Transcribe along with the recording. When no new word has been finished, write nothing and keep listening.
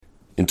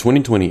In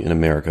 2020 in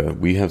America,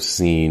 we have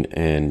seen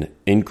an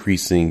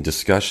increasing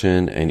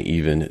discussion and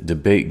even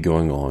debate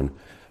going on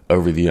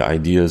over the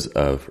ideas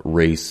of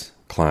race,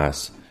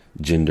 class,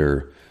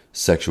 gender,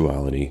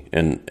 sexuality,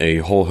 and a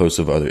whole host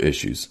of other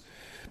issues.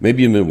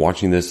 Maybe you've been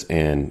watching this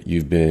and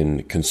you've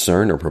been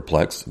concerned or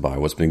perplexed by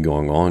what's been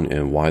going on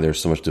and why there's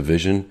so much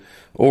division.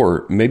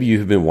 Or maybe you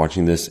have been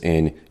watching this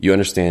and you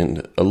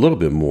understand a little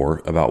bit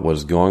more about what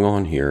is going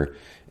on here,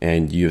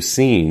 and you've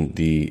seen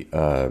the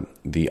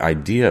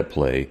idea at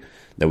play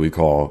that we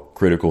call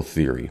critical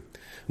theory.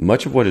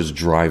 Much of what is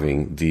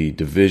driving the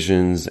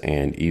divisions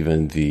and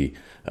even the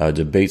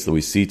debates that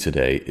we see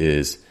today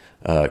is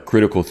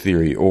critical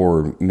theory,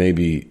 or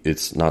maybe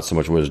it's not so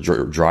much what is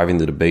driving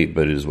the debate,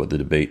 but it is what the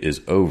debate is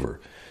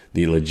over.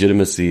 The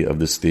legitimacy of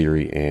this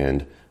theory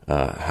and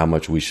how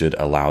much we should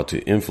allow to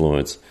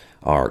influence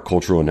our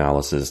cultural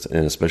analysis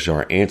and especially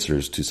our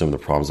answers to some of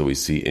the problems that we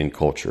see in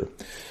culture.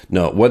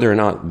 Now, whether or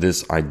not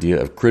this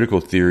idea of critical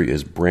theory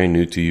is brand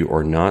new to you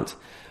or not,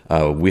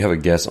 we have a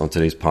guest on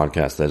today's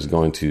podcast that is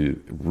going to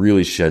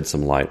really shed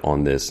some light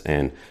on this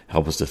and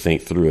help us to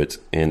think through it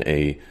in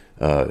a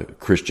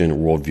Christian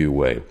worldview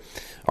way.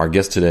 Our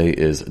guest today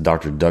is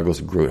Dr.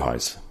 Douglas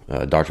Groothuis.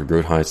 Dr.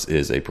 Groothuis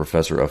is a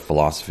professor of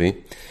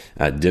philosophy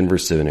at Denver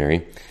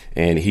Seminary,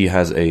 and he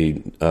has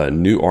a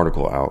new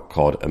article out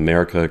called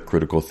America,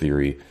 Critical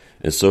Theory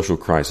and Social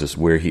Crisis,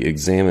 where he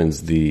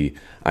examines the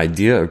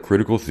idea of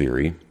critical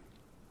theory,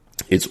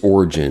 its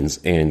origins,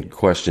 and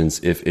questions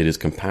if it is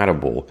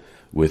compatible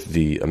with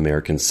the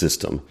American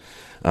system.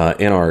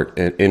 In our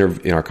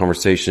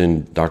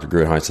conversation, Dr.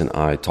 Groothuis and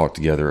I talked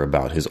together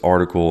about his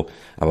article,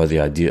 about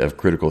the idea of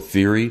critical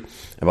theory,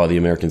 about the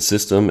American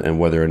system, and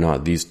whether or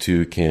not these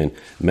two can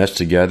mesh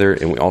together.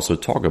 And we also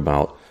talk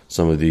about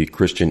some of the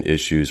Christian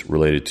issues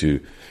related to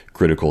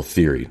critical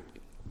theory.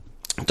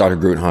 Dr.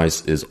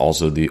 Groothuis is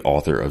also the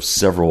author of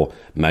several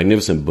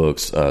magnificent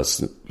books.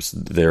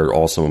 They're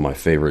all some of my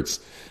favorites.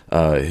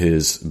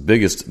 His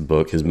biggest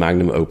book, his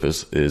magnum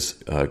opus,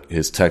 is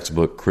his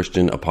textbook,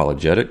 Christian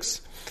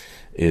Apologetics.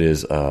 It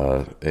is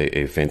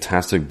a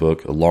fantastic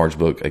book, a large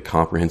book, a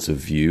comprehensive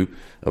view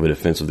of a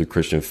defense of the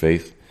Christian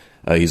faith.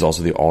 He's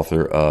also the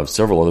author of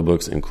several other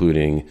books,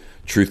 including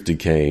Truth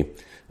Decay,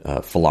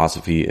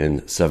 Philosophy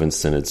in 7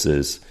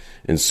 Sentences,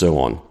 and so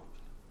on.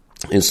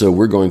 And so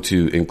we're going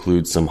to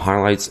include some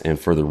highlights and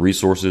further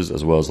resources,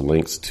 as well as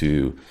links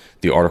to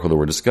the article that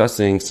we're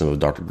discussing, some of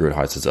Dr.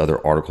 Groothuis'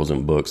 other articles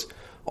and books,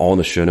 all in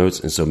the show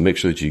notes. And so make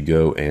sure that you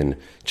go and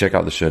check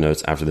out the show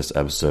notes after this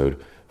episode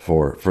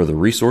for further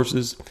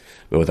resources.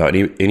 But without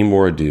any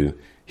more ado,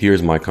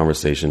 here's my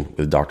conversation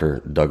with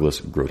Dr.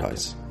 Douglas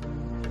Groothuis.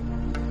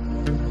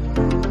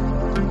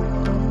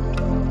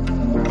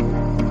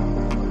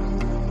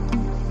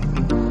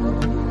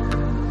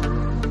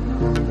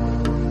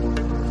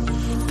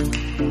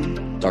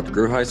 Dr.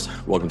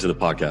 Groothuis, welcome to the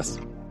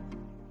podcast.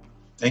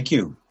 Thank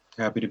you.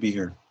 Happy to be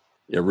here.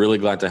 Yeah, really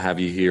glad to have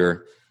you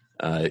here.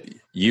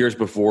 Years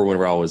before,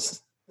 whenever I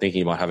was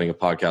thinking about having a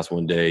podcast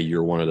one day,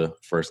 you're one of the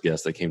first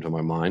guests that came to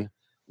my mind,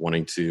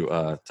 wanting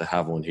to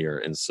have one here.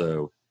 And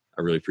so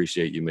I really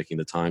appreciate you making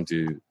the time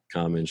to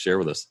come and share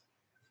with us.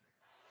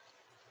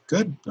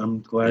 Good.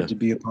 I'm glad to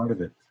be a part of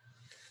it.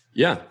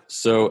 Yeah.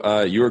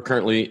 So you are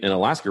currently in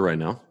Alaska right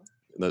now.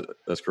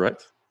 That's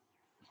correct?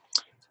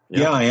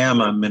 Yeah, I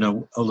am. I'm in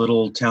a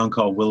little town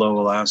called Willow,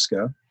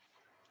 Alaska,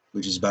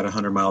 which is about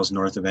 100 miles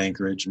north of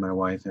Anchorage. My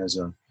wife has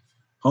a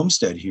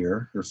homestead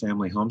here, her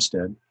family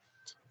homestead.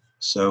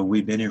 So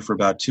we've been here for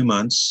about 2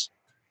 months,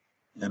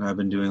 and I've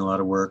been doing a lot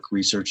of work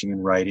researching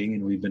and writing,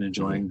 and we've been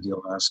enjoying the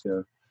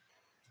Alaska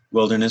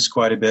wilderness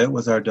quite a bit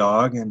with our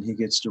dog, and he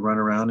gets to run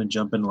around and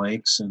jump in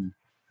lakes and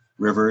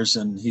rivers,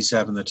 and he's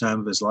having the time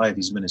of his life.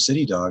 He's been a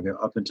city dog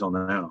up until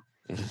now.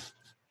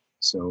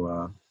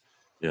 So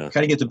kind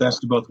of get the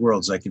best of both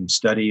worlds. I can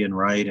study and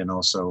write and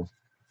also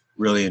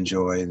really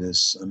enjoy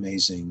this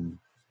amazing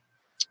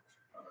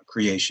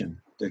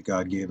creation that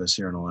God gave us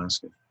here in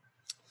Alaska.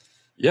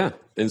 Yeah.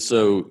 And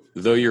so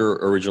though you're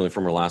originally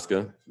from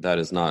Alaska, that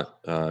is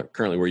not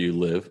currently where you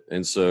live.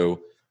 And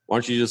so why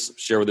don't you just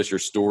share with us your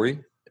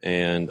story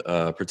and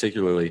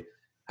particularly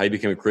how you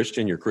became a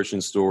Christian, your Christian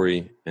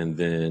story, and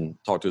then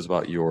talk to us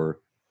about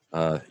your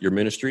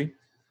ministry,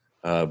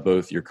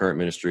 both your current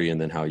ministry and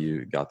then how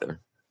you got there.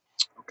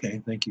 Okay,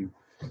 thank you.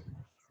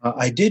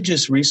 I did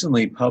just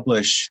recently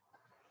publish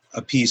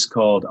a piece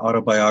called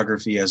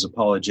Autobiography as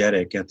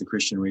Apologetic at the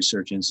Christian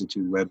Research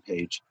Institute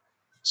webpage.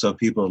 So if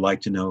people would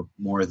like to know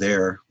more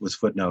there with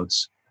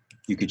footnotes,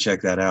 you could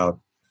check that out.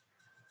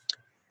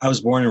 I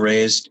was born and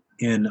raised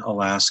in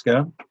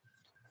Alaska,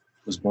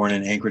 was born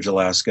in Anchorage,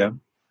 Alaska,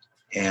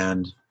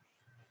 and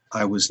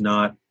I was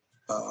not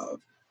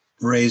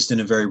raised in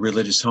a very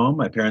religious home.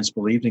 My parents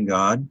believed in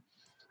God,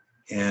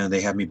 and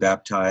they had me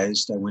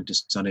baptized. I went to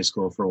Sunday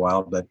school for a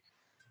while, but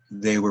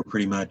they were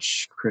pretty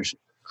much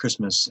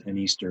Christmas and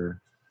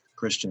Easter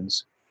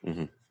Christians.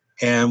 Mm-hmm.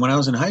 And when I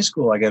was in high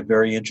school, I got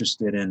very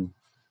interested in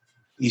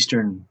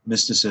Eastern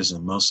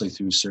mysticism, mostly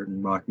through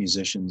certain rock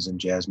musicians and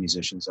jazz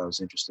musicians I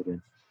was interested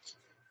in.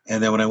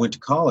 And then when I went to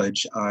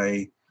college,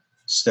 I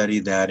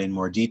studied that in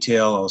more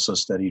detail, also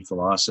studied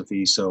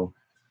philosophy. So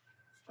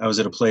I was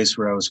at a place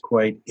where I was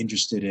quite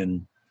interested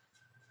in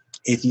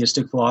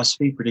atheistic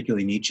philosophy,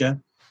 particularly Nietzsche,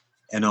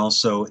 and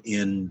also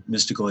in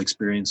mystical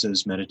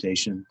experiences,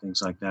 meditation,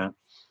 things like that.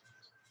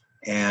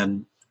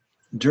 And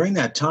during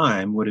that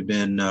time, would have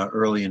been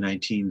early in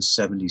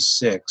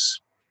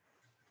 1976,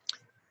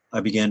 I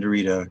began to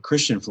read a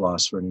Christian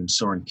philosopher named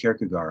Soren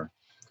Kierkegaard,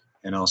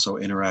 and also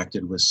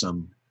interacted with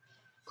some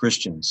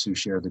Christians who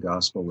shared the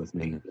gospel with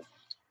me. Mm-hmm.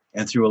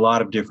 And through a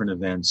lot of different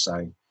events,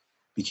 I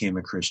became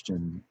a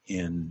Christian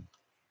in,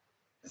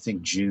 I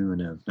think, June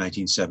of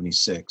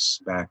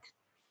 1976, back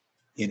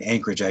in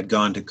Anchorage. I'd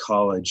gone to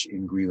college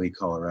in Greeley,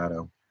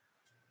 Colorado.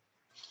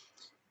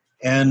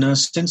 And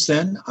since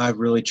then, I've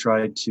really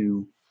tried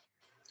to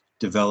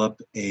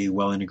develop a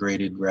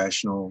well-integrated,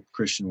 rational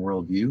Christian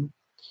worldview.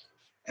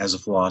 As a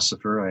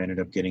philosopher, I ended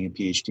up getting a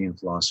PhD in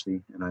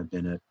philosophy, and I've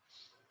been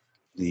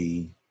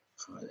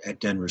at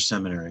Denver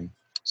Seminary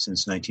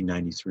since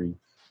 1993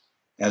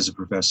 as a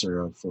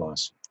professor of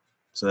philosophy.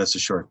 So that's a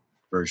short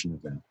version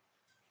of that.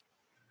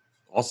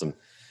 Awesome.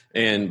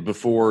 And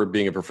before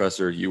being a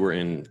professor, you were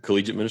in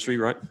collegiate ministry,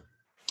 right?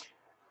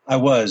 I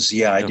was,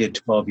 yeah. I did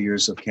 12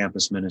 years of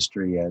campus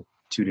ministry at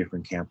 2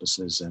 different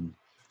campuses and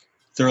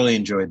thoroughly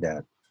enjoyed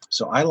that.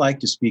 So I like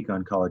to speak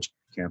on college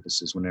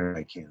campuses whenever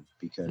I can,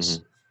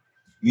 because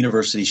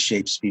university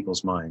shapes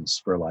people's minds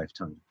for a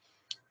lifetime.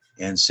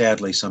 And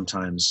sadly,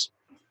 sometimes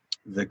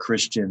the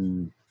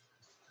Christian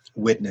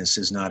witness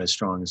is not as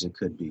strong as it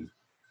could be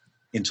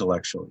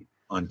intellectually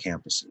on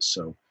campuses.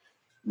 So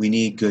we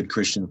need good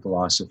Christian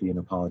philosophy and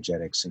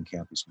apologetics in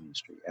campus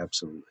ministry.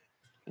 Absolutely.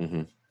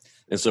 Mm-hmm.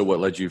 And so what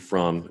led you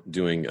from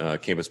doing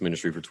campus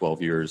ministry for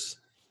 12 years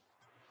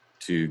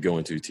to go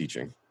into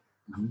teaching?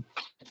 Mm-hmm.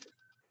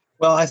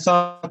 Well, I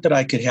thought that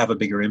I could have a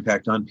bigger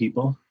impact on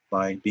people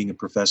by being a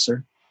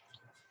professor.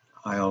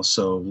 I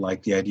also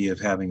like the idea of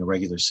having a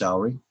regular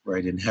salary where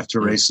I didn't have to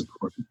raise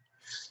support.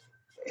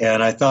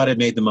 And I thought it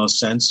made the most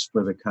sense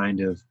for the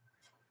kind of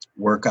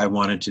work I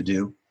wanted to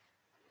do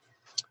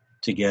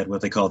to get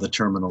what they call the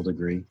terminal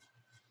degree.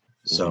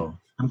 So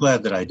I'm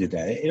glad that I did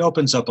that. It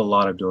opens up a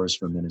lot of doors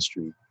for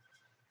ministry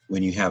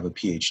when you have a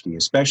PhD,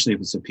 especially if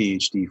it's a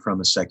PhD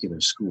from a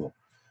secular school,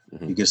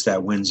 because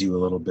that wins you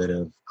a little bit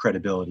of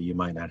credibility you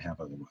might not have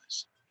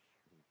otherwise.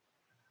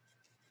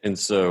 And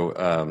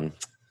so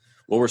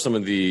what were some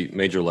of the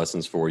major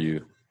lessons for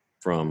you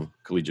from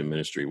collegiate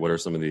ministry? What are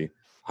some of the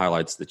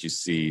highlights that you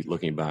see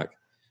looking back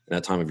in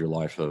that time of your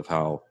life of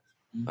how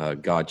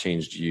God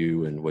changed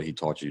you and what he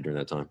taught you during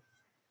that time?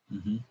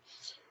 Mm-hmm.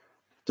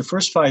 The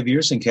first 5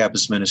 years in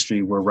campus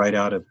ministry were right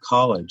out of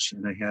college,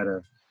 and I had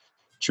a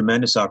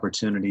tremendous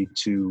opportunity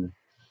to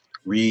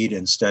read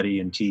and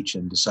study and teach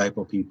and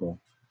disciple people.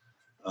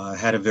 I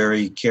had a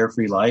very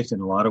carefree life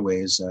in a lot of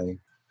ways. I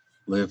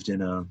lived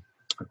in a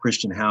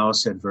Christian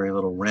house, had very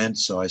little rent,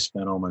 so I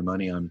spent all my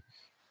money on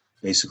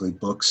basically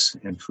books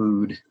and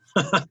food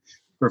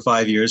for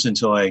 5 years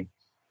until I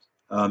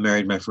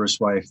married my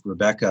first wife,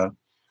 Rebecca.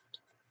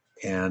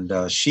 And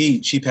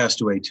she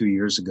passed away 2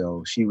 years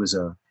ago. She was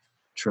a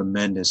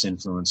tremendous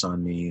influence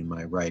on me in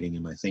my writing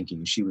and my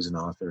thinking. She was an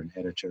author and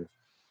editor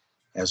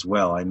as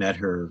well. I met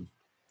her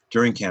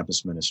during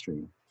campus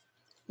ministry,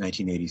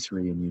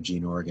 1983 in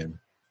Eugene, Oregon.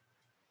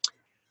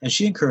 And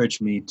she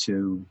encouraged me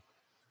to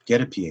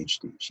get a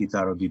PhD. She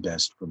thought it would be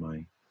best for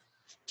my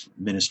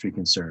ministry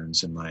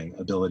concerns and my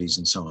abilities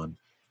and so on.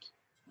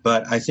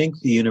 But I think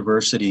the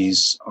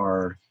universities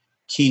are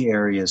key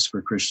areas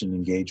for Christian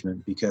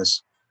engagement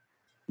because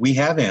we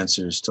have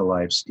answers to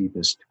life's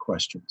deepest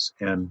questions.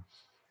 And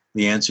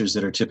the answers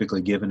that are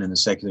typically given in the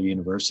secular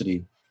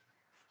university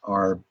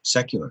are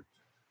secular.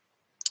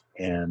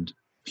 And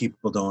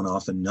people don't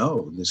often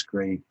know this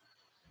great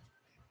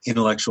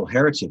intellectual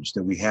heritage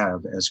that we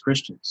have as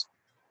Christians.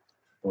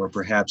 Or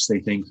perhaps they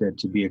think that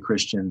to be a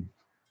Christian,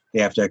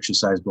 they have to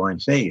exercise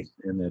blind faith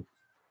and that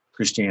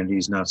Christianity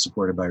is not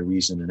supported by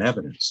reason and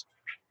evidence.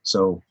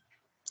 So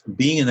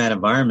being in that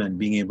environment,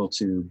 being able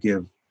to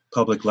give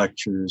public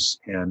lectures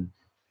and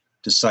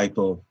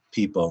disciple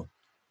people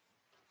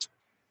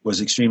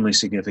was extremely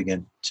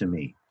significant to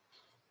me.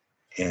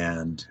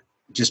 And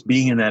just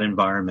being in that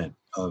environment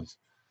of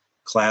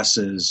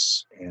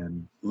classes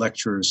and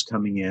lecturers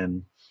coming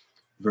in,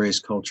 various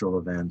cultural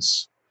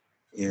events,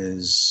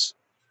 is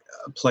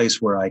a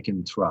place where I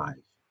can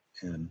thrive.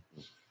 And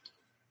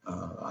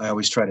I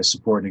always try to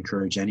support and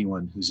encourage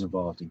anyone who's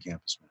involved in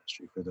campus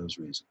ministry for those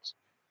reasons.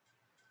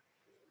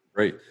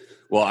 Great.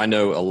 Well, I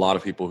know a lot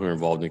of people who are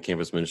involved in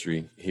campus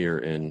ministry here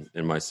in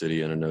my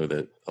city, and I know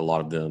that a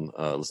lot of them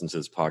listen to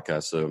this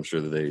podcast, so I'm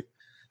sure that they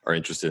are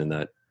interested in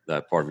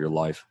that part of your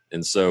life.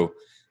 And so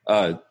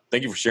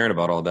thank you for sharing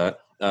about all that.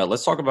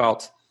 Let's talk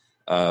about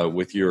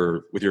with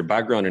your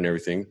background and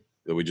everything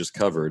that we just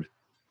covered.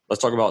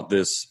 Let's talk about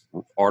this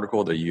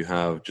article that you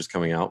have just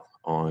coming out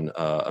on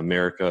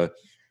America,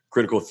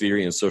 Critical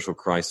Theory and Social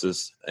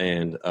Crisis.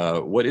 And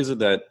what is it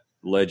that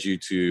led you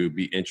to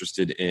be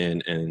interested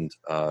in and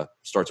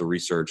start to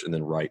research and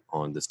then write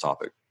on this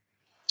topic?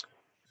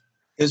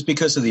 is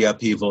because of the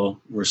upheaval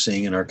we're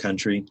seeing in our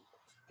country.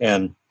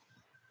 And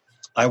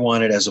I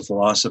wanted, as a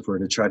philosopher,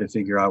 to try to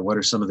figure out what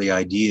are some of the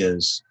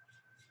ideas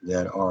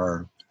that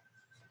are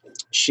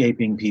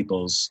shaping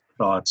people's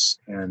thoughts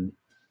and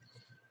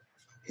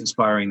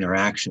inspiring their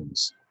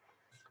actions.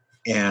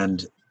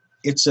 And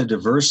it's a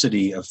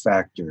diversity of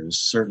factors,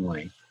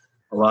 certainly.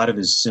 A lot of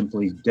it is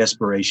simply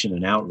desperation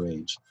and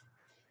outrage.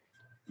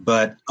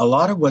 But a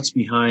lot of what's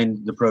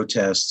behind the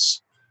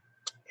protests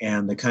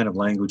and the kind of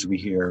language we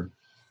hear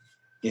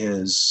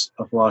is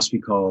a philosophy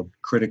called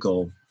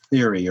critical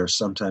theory, or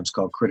sometimes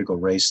called critical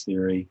race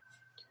theory.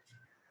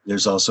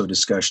 There's also a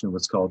discussion of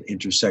what's called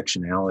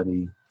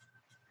intersectionality.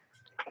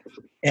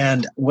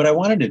 And what I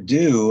wanted to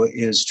do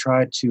is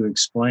try to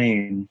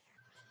explain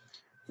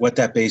what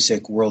that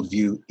basic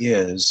worldview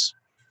is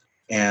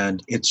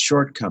and its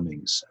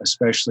shortcomings,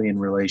 especially in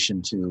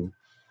relation to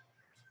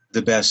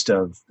the best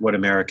of what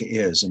America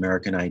is,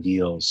 American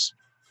ideals,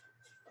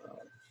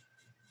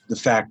 the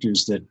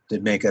factors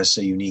that make us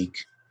a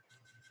unique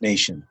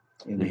nation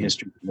in the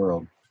history of the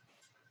world.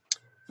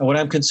 And what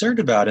I'm concerned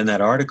about in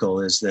that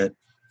article is that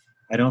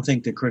I don't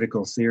think the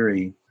critical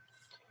theory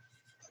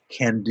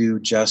can do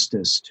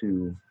justice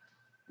to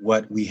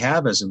what we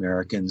have as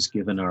Americans,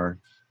 given our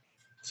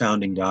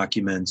founding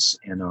documents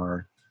and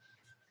our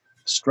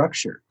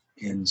structure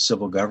in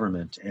civil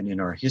government and in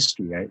our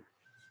history.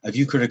 I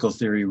view critical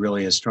theory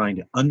really as trying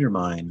to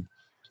undermine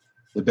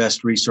the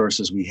best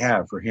resources we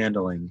have for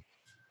handling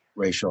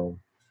racial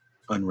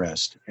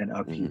unrest and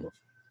upheaval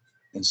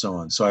and so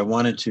on. So I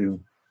wanted to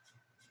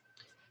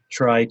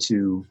try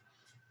to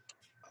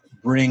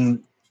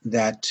bring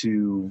that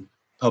to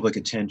public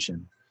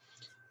attention.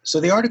 So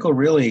the article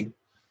really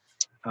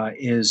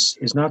is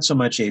not so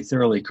much a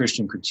thoroughly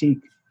Christian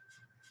critique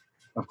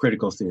of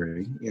critical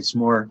theory. It's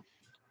more,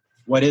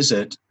 what is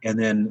it? And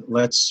then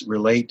let's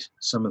relate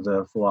some of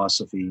the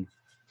philosophy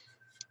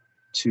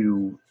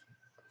to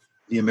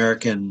the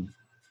American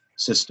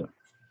system.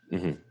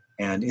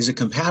 And is it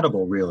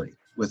compatible, really,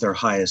 with our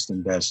highest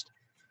and best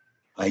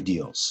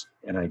ideals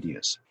and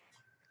ideas?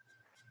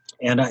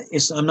 And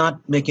I'm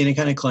not making any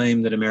kind of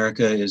claim that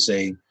America is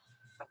a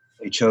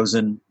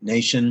chosen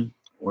nation,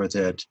 or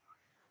that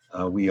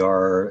we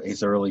are a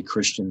thoroughly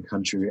Christian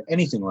country, or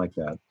anything like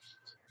that.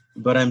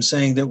 But I'm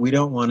saying that we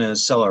don't want to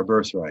sell our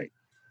birthright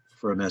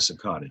for a mess of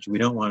cottage. We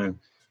don't want to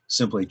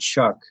simply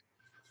chuck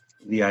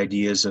the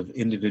ideas of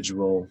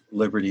individual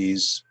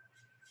liberties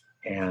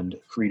and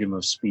freedom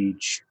of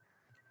speech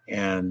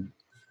and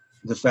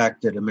the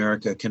fact that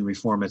America can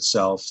reform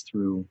itself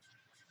through,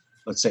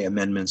 let's say,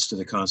 amendments to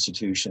the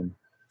Constitution.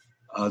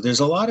 There's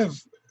a lot of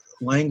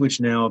language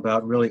now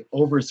about really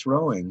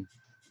overthrowing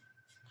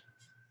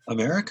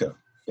America,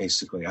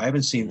 basically. I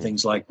haven't seen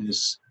things like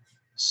this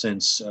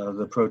since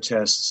the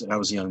protests, and I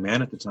was a young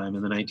man at the time,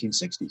 in the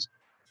 1960s.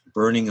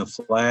 Burning of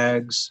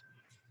flags,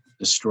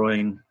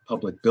 destroying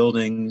public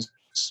buildings,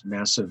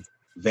 massive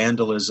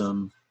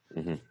vandalism,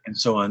 and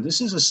so on.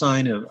 This is a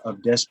sign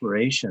of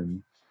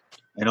desperation,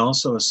 and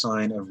also a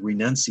sign of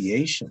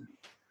renunciation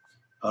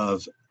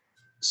of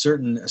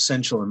certain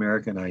essential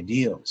American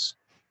ideals.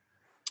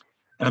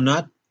 I'm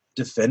not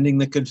defending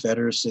the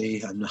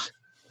Confederacy. I'm not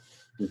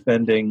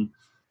defending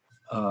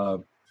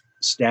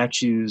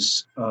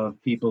statues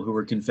of people who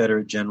were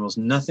Confederate generals,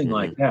 nothing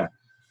like that.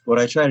 What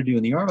I try to do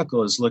in the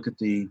article is look at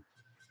the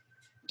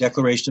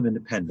Declaration of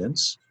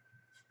Independence,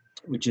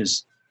 which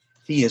is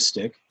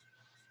theistic.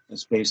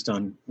 It's based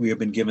on, we have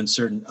been given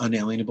certain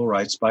unalienable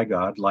rights by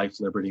God, life,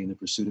 liberty, and the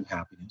pursuit of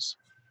happiness.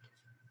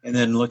 And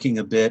then looking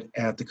a bit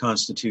at the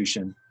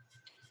Constitution,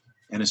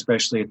 and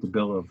especially at the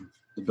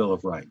Bill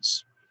of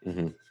Rights,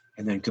 and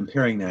then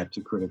comparing that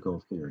to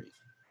critical theory.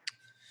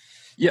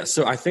 Yeah,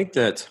 so I think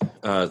that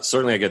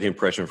certainly I get the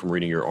impression from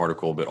reading your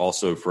article, but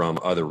also from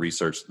other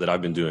research that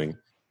I've been doing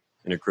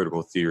in a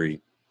critical theory,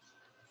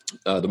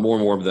 the more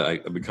and more that I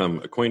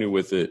become acquainted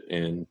with it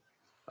and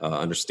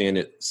understand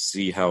it,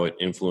 see how it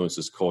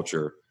influences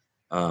culture,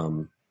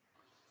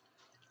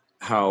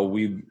 how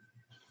we,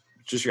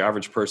 just your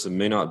average person,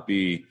 may not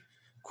be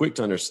quick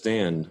to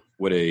understand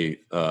what a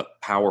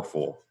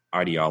powerful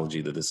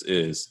ideology that this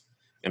is.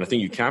 And I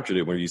think you captured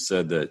it when you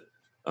said that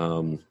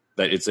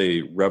that it's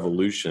a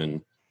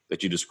revolution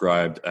that you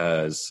described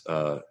as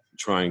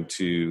trying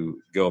to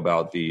go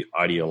about the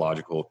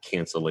ideological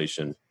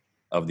cancellation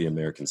of the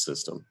American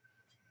system.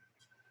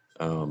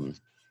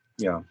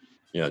 Yeah.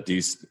 Do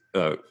you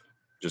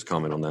just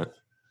comment on that?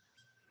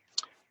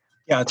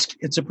 Yeah,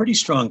 it's a pretty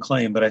strong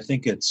claim, but I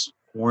think it's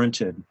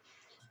warranted.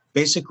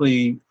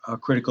 Basically,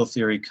 critical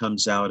theory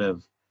comes out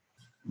of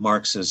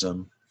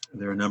Marxism.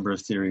 There are a number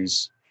of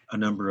theories, a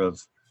number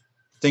of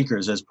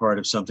thinkers as part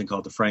of something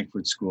called the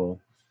Frankfurt School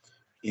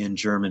in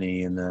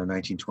Germany in the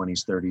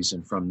 1920s, 30s,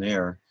 and from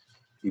there,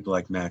 people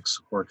like Max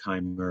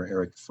Horkheimer,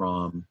 Erich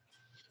Fromm,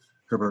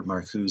 Herbert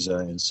Marcuse,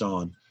 and so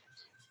on.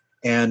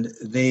 And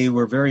they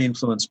were very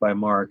influenced by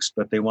Marx,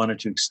 but they wanted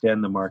to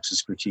extend the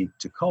Marxist critique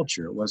to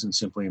culture. It wasn't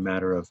simply a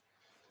matter of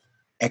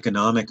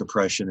economic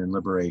oppression and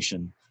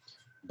liberation,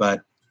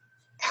 but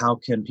how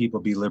can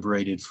people be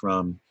liberated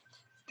from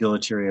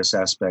deleterious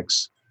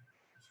aspects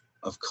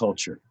of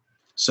culture.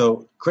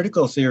 So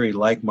critical theory,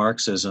 like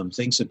Marxism,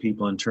 thinks of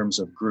people in terms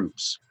of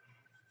groups.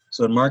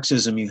 So in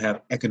Marxism, you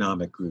have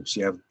economic groups.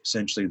 You have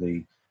essentially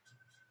the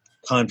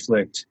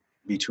conflict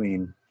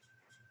between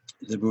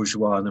the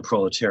bourgeois and the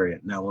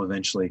proletariat, and that will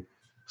eventually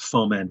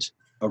foment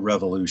a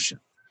revolution.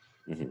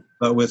 Mm-hmm.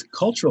 But with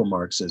cultural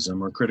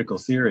Marxism or critical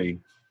theory,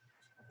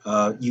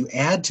 you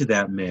add to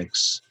that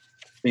mix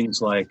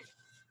things like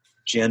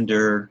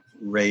gender,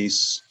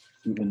 race,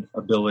 even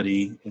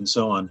ability, and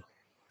so on.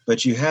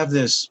 But you have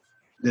this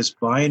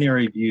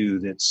binary view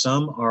that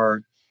some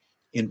are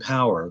in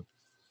power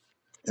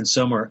and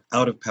some are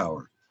out of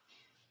power.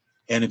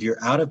 And if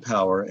you're out of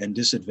power and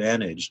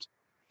disadvantaged,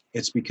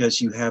 it's because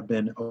you have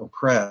been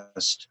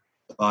oppressed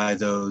by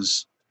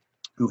those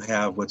who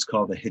have what's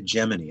called a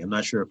hegemony. I'm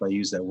not sure if I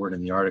used that word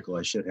in the article.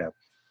 I should have.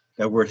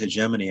 That word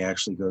hegemony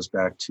actually goes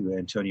back to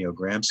Antonio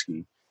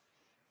Gramsci.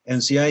 And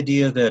it's the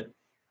idea that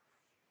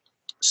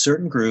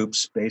certain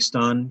groups, based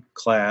on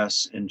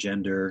class and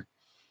gender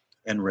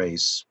and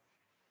race,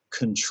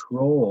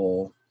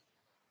 control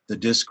the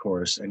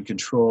discourse and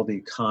control the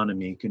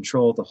economy,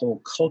 control the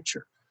whole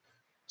culture.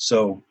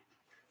 So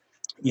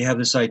you have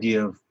this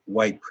idea of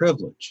white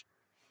privilege.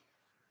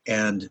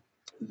 And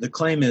the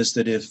claim is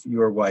that if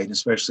you're white, and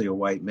especially a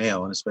white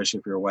male, and especially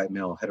if you're a white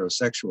male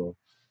heterosexual,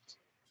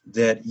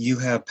 that you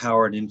have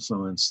power and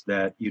influence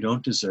that you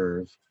don't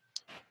deserve,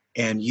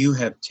 and you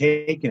have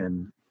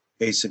taken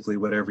basically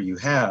whatever you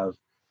have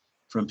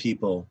from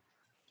people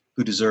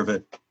who deserve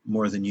it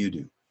more than you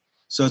do.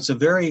 So it's a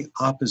very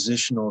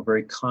oppositional,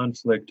 very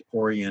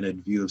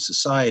conflict-oriented view of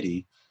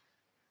society,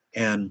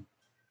 and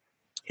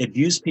it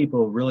views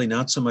people really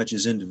not so much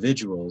as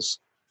individuals,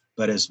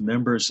 but as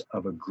members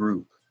of a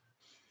group.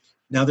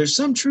 Now, there's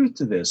some truth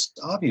to this,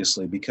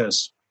 obviously,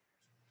 because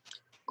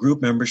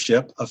group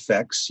membership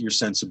affects your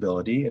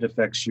sensibility. It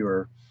affects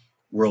your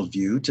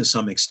worldview to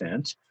some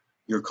extent,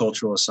 your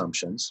cultural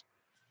assumptions.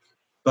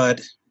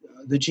 But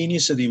the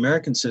genius of the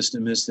American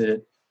system is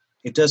that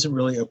it doesn't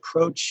really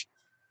approach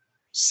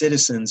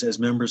citizens as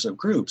members of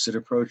groups. It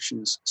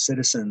approaches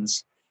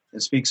citizens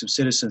and speaks of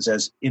citizens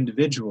as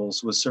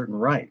individuals with certain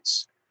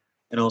rights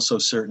and also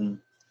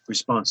certain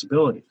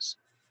responsibilities.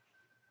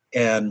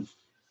 And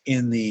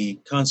in the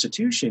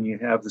Constitution, you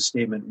have the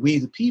statement, "We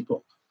the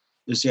people."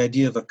 There's the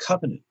idea of a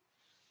covenant,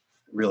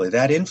 really.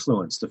 That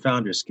influenced the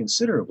founders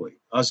considerably.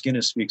 Os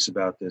Guinness speaks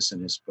about this in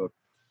his book,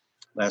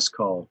 Last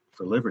Call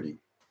for Liberty.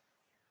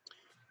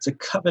 It's a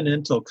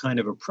covenantal kind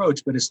of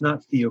approach, but it's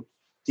not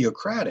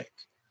theocratic,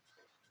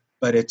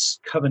 but it's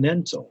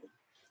covenantal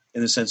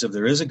in the sense of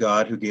there is a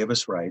God who gave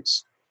us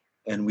rights,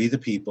 and we the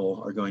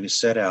people are going to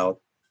set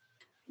out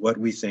what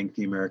we think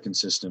the American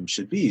system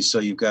should be. So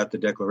you've got the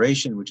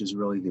Declaration, which is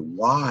really the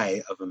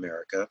why of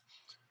America,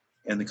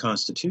 and the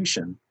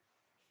Constitution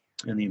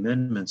and the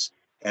amendments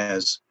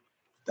as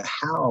the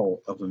how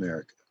of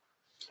America.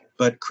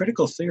 But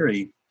critical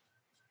theory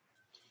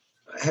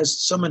has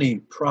so many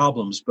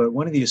problems, but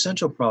one of the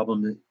essential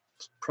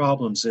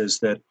problems is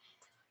that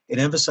it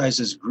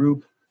emphasizes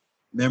group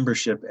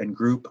membership and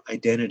group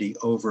identity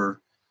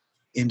over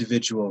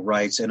individual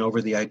rights and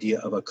over the idea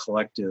of a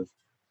collective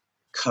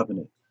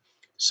covenant.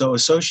 So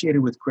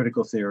associated with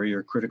critical theory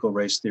or critical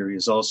race theory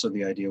is also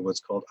the idea of what's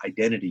called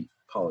identity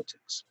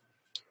politics.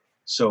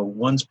 So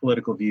one's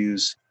political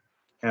views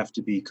have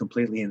to be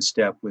completely in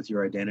step with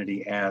your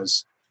identity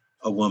as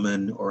a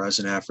woman or as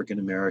an African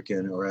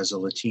American or as a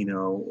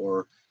Latino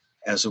or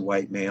as a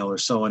white male or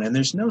so on. And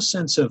there's no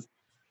sense of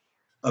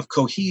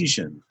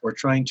cohesion or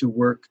trying to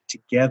work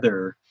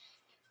together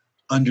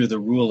under the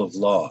rule of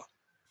law.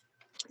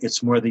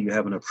 It's more that you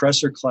have an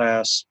oppressor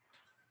class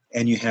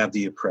and you have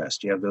the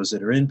oppressed. You have those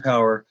that are in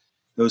power,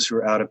 those who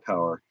are out of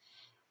power.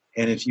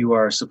 And if you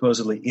are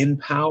supposedly in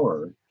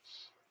power,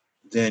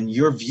 then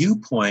your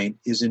viewpoint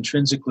is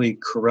intrinsically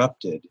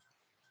corrupted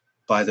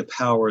by the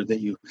power that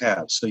you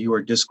have. So you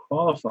are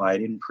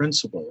disqualified in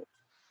principle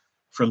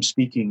from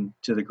speaking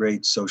to the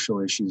great social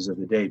issues of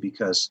the day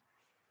because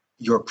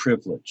you're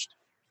privileged.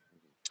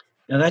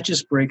 Now that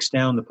just breaks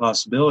down the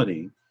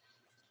possibility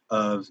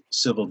of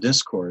civil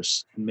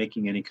discourse and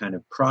making any kind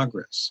of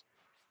progress.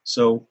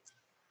 So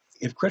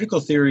if critical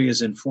theory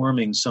is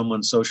informing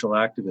someone's social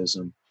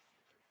activism,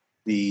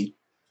 the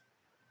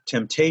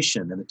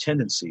temptation and the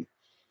tendency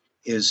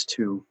is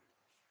to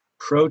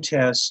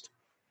protest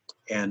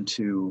and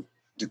to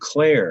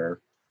declare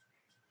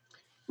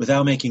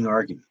without making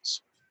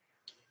arguments.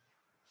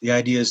 The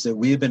idea is that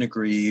we have been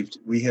aggrieved,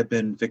 we have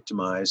been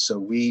victimized, so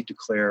we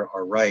declare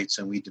our rights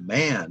and we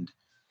demand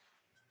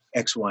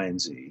X, Y,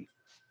 and Z.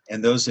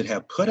 And those that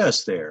have put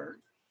us there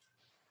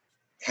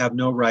have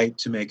no right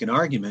to make an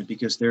argument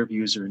because their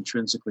views are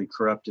intrinsically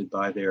corrupted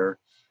by their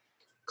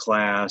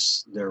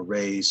class, their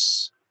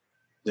race,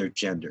 their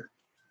gender.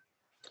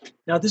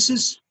 Now, this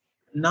is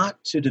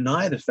not to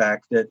deny the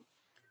fact that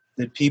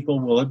people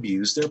will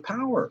abuse their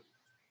power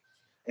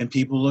and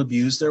people will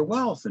abuse their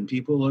wealth and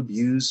people will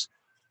abuse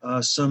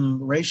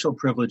some racial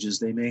privileges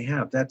they may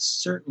have. That's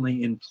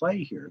certainly in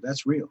play here.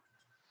 That's real.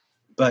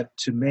 But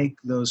to make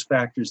those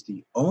factors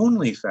the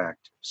only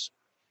factors,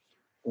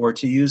 or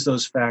to use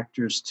those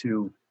factors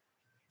to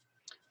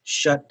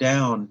shut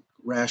down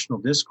rational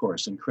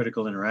discourse and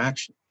critical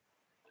interaction,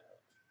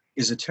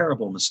 is a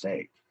terrible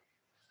mistake,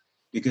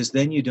 because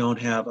then you don't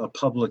have a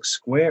public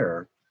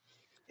square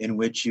in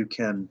which you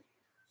can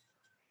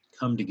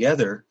come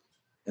together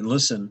and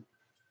listen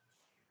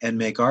and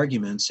make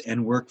arguments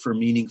and work for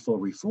meaningful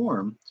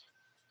reform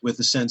with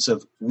the sense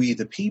of we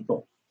the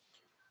people.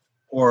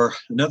 Or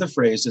another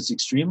phrase that's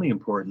extremely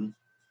important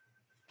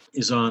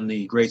is on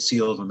the Great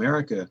Seal of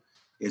America.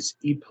 It's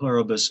e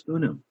pluribus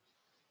unum,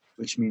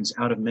 which means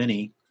out of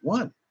many,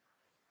 one,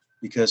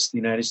 because the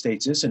United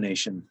States is a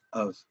nation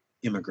of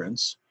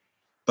immigrants.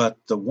 But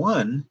the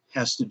one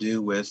has to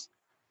do with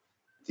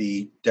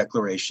the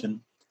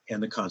Declaration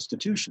and the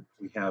Constitution.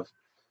 We have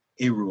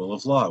a rule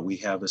of law. We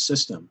have a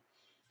system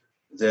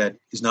that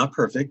is not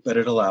perfect, but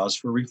it allows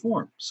for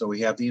reform. So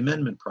we have the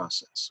amendment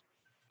process.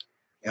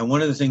 And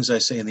one of the things I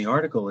say in the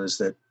article is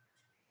that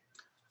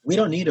we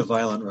don't need a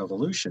violent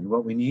revolution.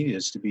 What we need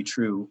is to be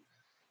true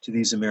to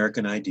these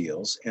American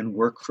ideals and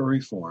work for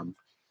reform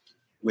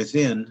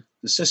within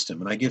the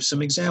system. And I give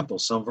some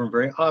examples. Some of them are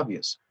very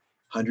obvious.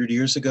 100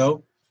 years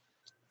ago,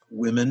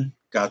 women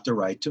got the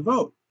right to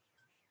vote.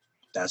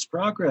 That's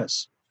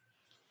progress.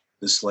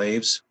 The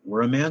slaves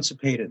were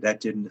emancipated.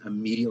 That didn't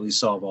immediately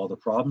solve all the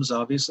problems,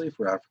 obviously,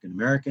 for African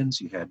Americans.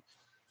 You had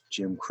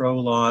Jim Crow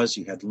laws,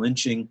 you had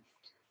lynching.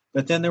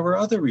 But then there were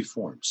other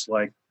reforms,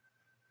 like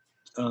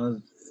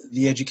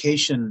the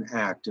Education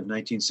Act of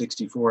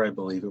 1964, I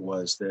believe it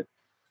was, that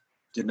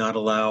did not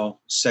allow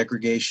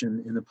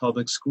segregation in the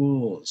public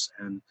schools.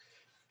 And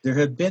there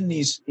have been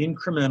these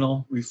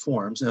incremental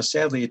reforms. Now,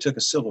 sadly, it took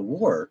a civil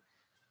war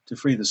to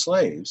free the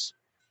slaves,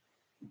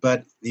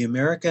 but the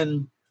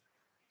American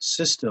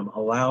system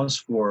allows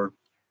for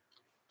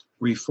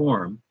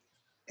reform,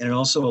 and it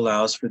also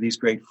allows for these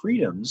great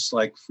freedoms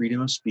like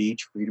freedom of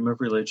speech, freedom of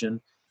religion,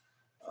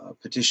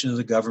 petition of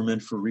the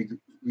government for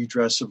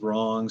redress of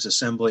wrongs,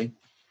 assembly.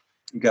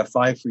 You got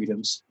 5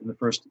 freedoms in the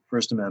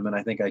First Amendment.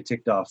 I think I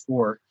ticked off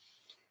 4.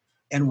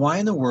 And why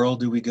in the world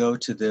do we go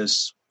to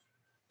this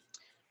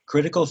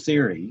critical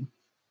theory,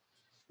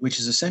 which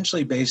is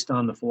essentially based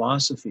on the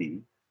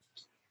philosophy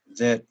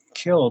that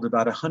killed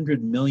about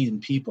 100 million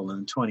people in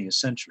the 20th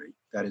century?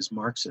 That is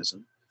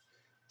Marxism.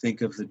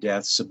 Think of the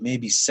deaths of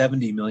maybe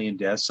 70 million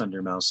deaths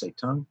under Mao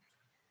Zedong,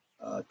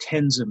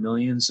 tens of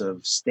millions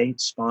of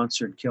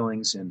state-sponsored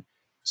killings in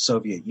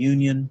Soviet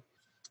Union,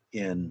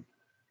 in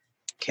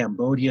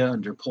Cambodia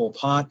under Pol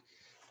Pot.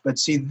 But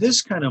see,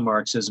 this kind of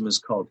Marxism is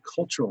called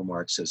cultural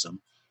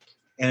Marxism,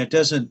 and it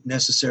doesn't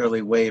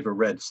necessarily wave a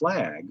red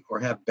flag or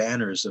have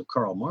banners of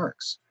Karl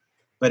Marx,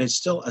 but it's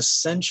still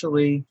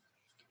essentially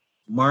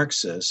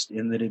Marxist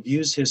in that it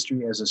views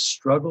history as a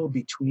struggle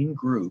between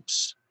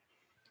groups,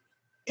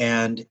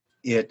 and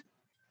it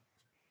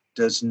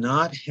does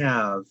not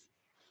have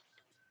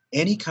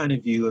any kind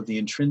of view of the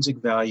intrinsic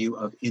value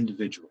of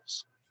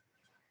individuals.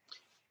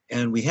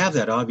 And we have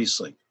that,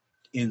 obviously,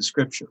 in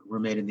Scripture. We're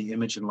made in the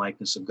image and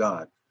likeness of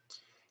God.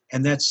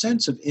 And that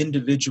sense of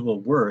individual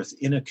worth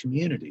in a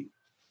community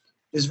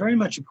is very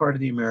much a part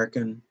of the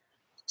American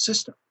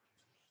system.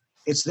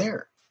 It's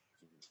there.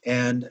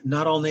 And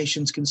not all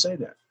nations can say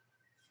that.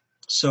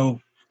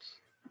 So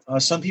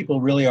some people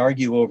really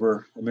argue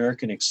over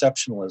American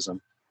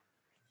exceptionalism.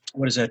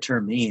 What does that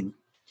term mean?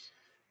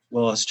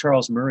 Well, as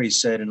Charles Murray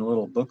said in a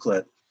little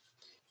booklet,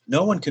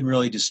 no one can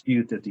really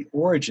dispute that the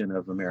origin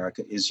of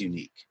America is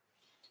unique.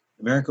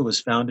 America was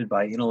founded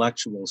by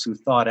intellectuals who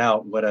thought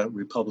out what a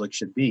republic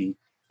should be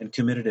and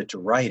committed it to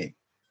writing.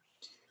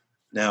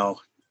 Now,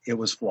 it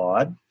was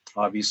flawed,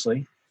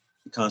 obviously.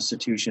 The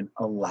Constitution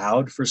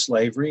allowed for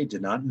slavery,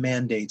 did not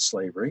mandate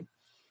slavery.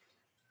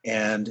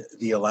 And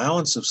the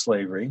allowance of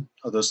slavery,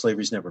 although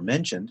slavery is never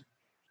mentioned,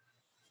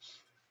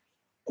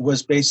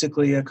 was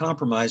basically a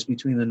compromise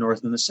between the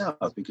North and the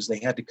South, because they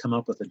had to come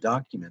up with a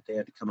document. They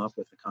had to come up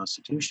with a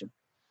constitution.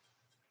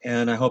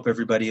 And I hope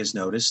everybody has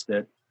noticed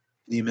that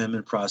the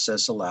amendment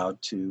process allowed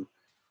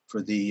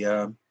for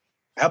the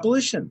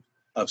abolition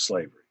of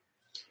slavery.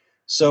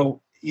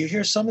 So you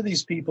hear some of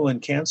these people in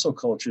cancel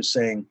culture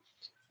saying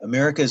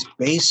America is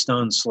based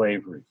on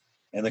slavery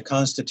and the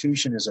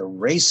Constitution is a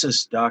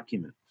racist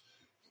document.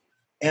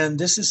 And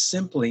this is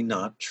simply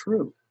not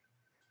true.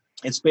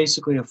 It's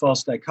basically a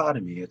false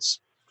dichotomy. It's,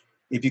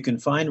 if you can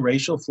find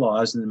racial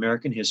flaws in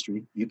American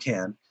history, you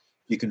can.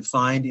 You can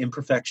find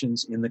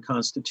imperfections in the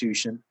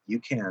Constitution, you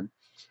can.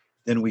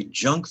 Then we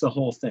junk the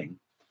whole thing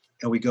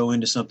and we go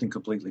into something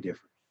completely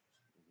different.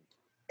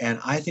 And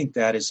I think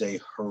that is a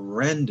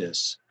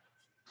horrendous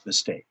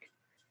mistake.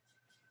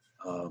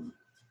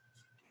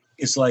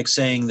 It's like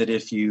saying that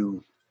if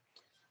you're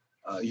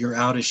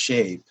out of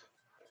shape,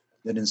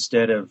 that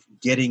instead of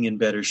getting in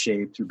better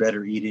shape through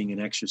better eating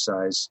and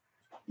exercise,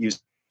 you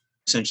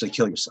essentially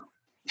kill yourself.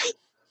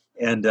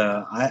 And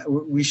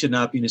we should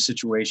not be in a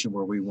situation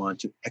where we want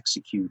to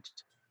execute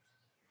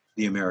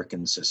the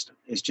American system.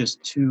 It's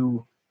just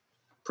too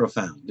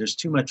profound. There's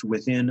too much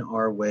within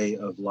our way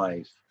of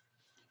life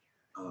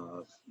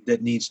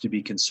that needs to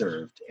be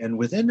conserved. And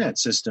within that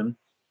system,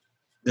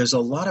 there's a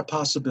lot of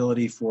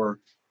possibility for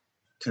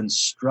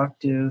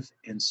constructive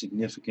and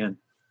significant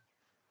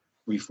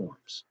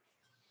reforms.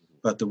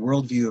 But the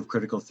worldview of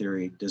critical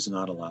theory does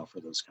not allow for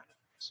those kind of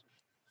things.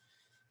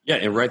 Yeah,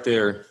 and right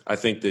there, I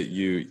think that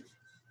you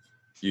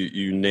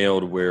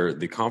nailed where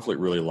the conflict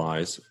really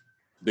lies,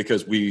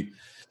 because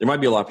there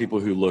might be a lot of people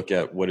who look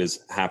at what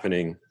is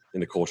happening in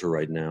the culture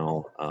right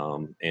now,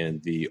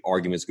 and the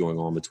arguments going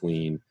on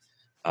between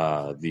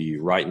the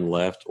right and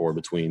left, or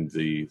between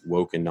the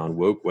woke and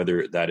non-woke,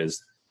 whether that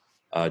is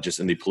just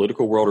in the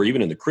political world or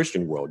even in the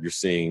Christian world. You're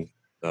seeing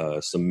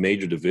some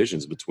major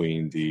divisions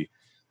between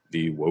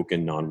the woke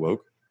and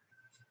non-woke.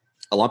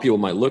 A lot of people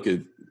might look at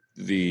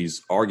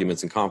these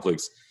arguments and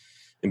conflicts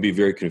and be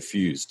very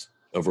confused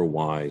over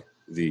why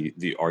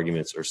the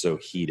arguments are so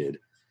heated,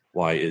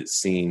 why it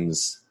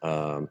seems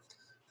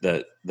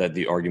that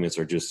the arguments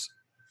are just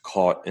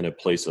caught in a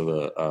place of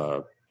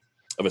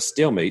a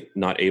stalemate,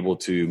 not able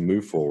to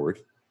move forward,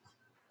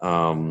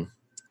 and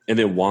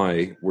then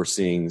why we're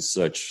seeing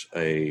such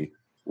a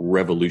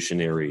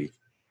revolutionary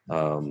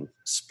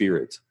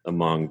spirit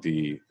among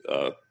the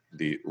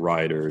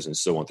rioters and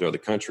so on throughout the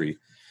country,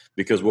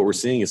 because what we're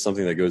seeing is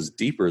something that goes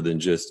deeper than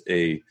just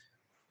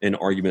an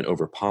argument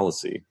over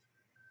policy.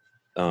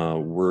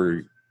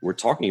 We're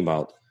talking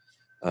about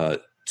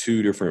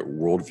two different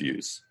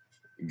worldviews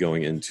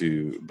going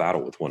into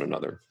battle with one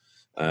another,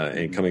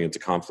 and coming into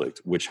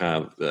conflict, which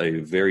have a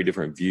very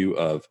different view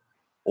of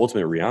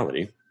ultimate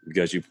reality.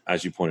 Because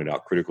as you pointed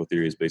out, critical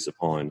theory is based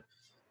upon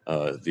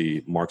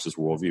the Marxist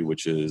worldview,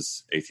 which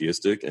is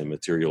atheistic and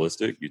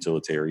materialistic,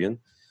 utilitarian,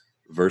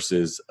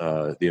 versus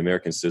the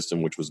American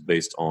system, which was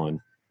based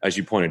on, as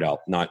you pointed out,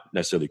 not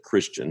necessarily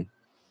Christian,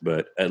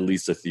 but at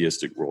least a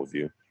theistic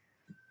worldview.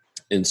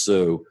 And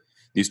so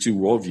these two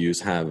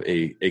worldviews have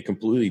a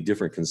completely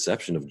different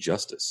conception of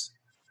justice.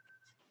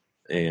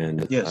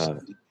 And Yes.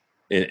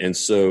 And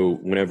so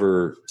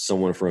whenever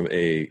someone from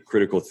a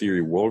critical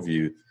theory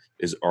worldview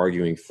is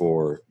arguing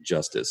for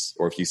justice,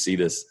 or if you see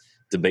this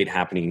debate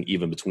happening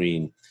even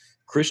between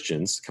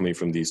Christians coming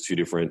from these two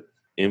different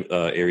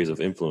areas of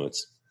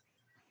influence,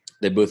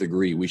 they both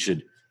agree we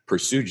should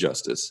pursue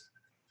justice,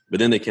 but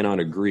then they cannot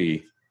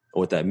agree on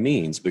what that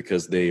means,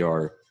 because they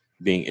are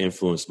being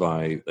influenced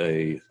by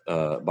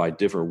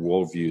different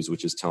worldviews,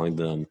 which is telling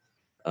them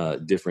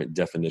different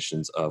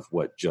definitions of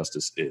what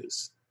justice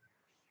is.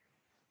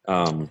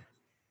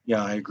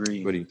 Yeah, I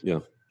agree. Yeah.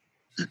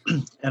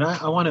 And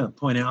I want to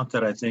point out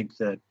that I think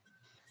that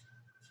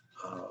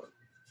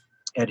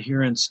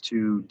adherence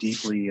to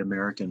deeply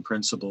American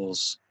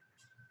principles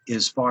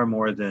is far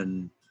more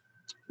than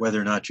whether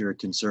or not you're a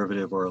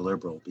conservative or a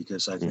liberal,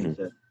 because I think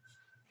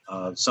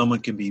that someone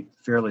can be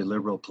fairly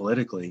liberal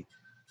politically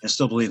and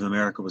still believe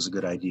America was a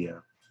good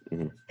idea,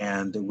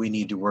 and that we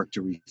need to work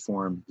to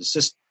reform the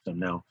system.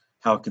 Now,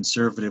 how a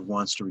conservative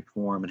wants to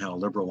reform and how a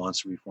liberal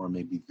wants to reform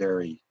may be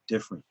very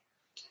different.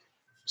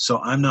 So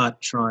I'm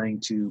not trying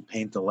to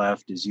paint the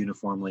left as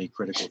uniformly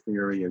critical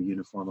theory or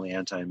uniformly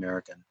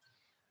anti-American.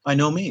 By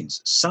no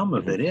means. Some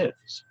of it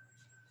is,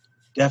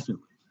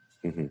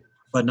 definitely,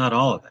 but not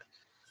all of it.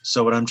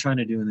 So what I'm trying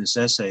to do in this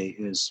essay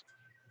is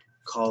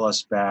call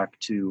us back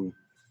to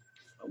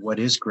what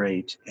is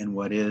great and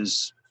what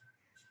is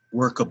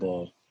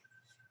workable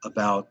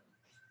about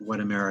what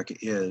America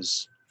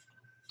is,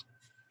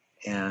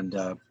 and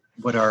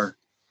what our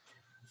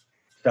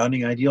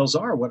founding ideals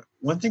are.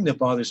 One thing that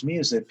bothers me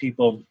is that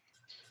people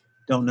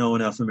don't know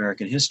enough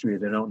American history.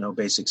 They don't know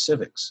basic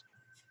civics.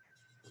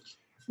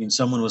 I mean,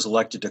 someone was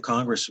elected to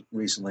Congress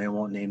recently, I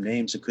won't name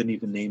names, that couldn't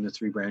even name the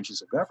three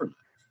branches of government.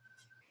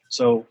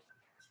 So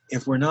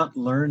if we're not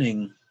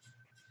learning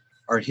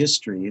our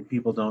history, if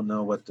people don't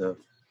know what the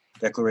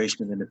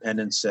Declaration of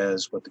Independence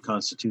says, what the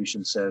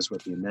Constitution says,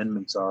 what the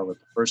amendments are, what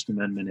the First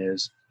Amendment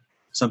is,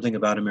 something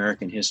about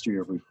American history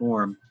of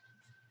reform,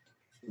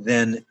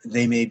 then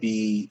they may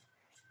be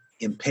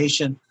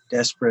impatient,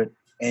 desperate,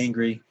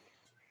 angry.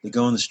 They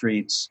go in the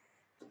streets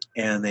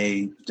and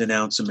they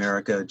denounce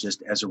America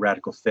just as a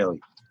radical failure.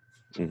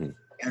 And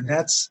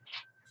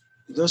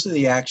those are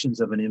the actions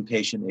of an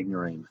impatient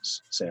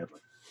ignoramus, sadly.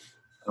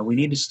 We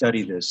need to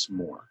study this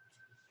more.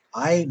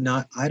 I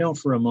don't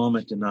for a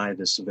moment deny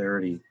the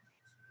severity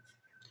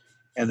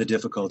and the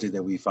difficulty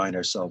that we find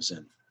ourselves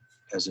in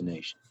as a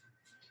nation.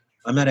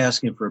 I'm not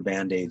asking for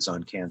Band-Aids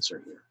on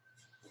cancer here.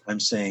 I'm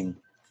saying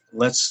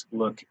let's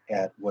look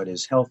at what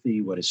is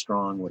healthy, what is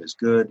strong, what is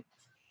good,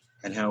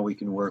 and how we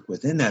can work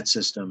within that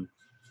system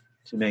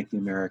to make the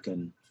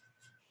American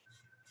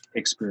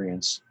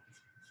experience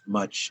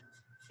much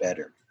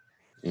better.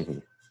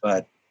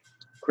 But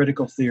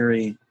critical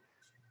theory,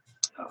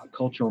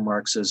 cultural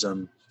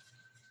Marxism,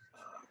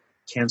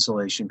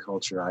 cancellation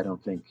culture, I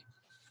don't think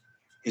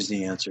is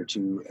the answer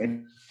to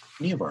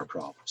any of our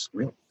problems,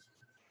 really.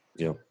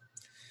 Yeah.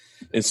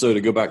 And so to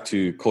go back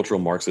to cultural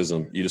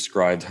Marxism, you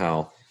described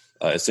how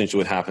essentially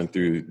what happened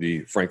through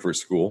the Frankfurt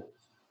School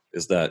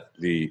is that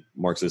the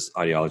Marxist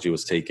ideology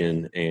was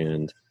taken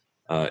and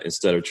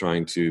instead of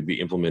trying to be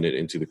implemented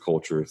into the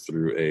culture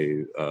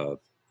through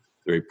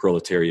a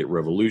proletariat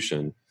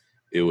revolution.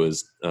 It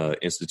was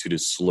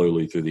instituted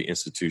slowly through the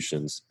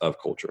institutions of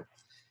culture.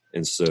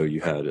 And so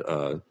you had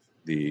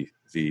the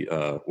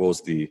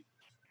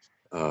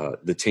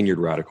tenured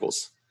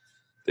radicals,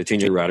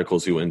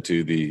 who went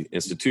into the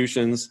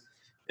institutions,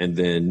 and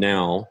then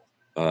now,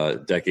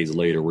 decades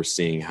later, we're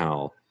seeing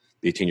how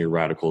the tenured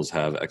radicals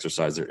have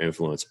exercised their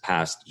influence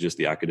past just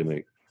the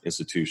academic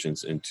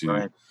institutions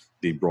into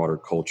the broader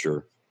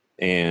culture.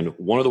 And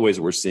one of the ways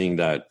that we're seeing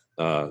that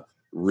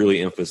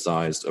really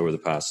emphasized over the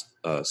past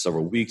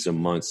several weeks and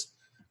months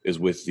is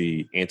with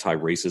the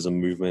anti-racism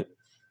movement.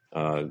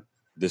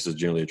 This is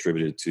generally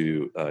attributed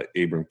to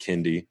Ibram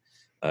Kendi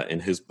in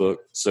his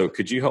book. So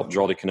could you help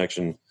draw the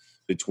connection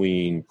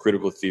between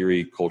critical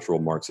theory, cultural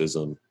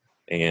Marxism,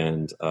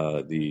 and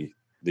the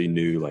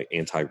new like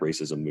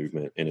anti-racism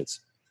movement and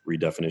its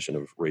redefinition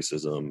of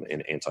racism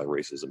and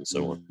anti-racism and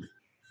so on?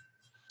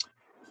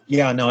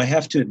 Yeah, no, I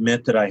have to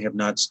admit that I have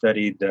not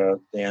studied the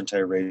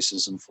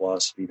anti-racism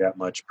philosophy that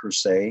much per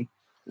se.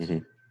 Mm-hmm.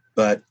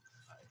 But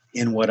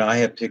in what I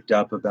have picked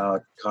up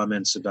about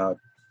comments about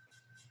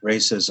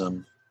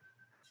racism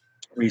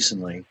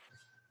recently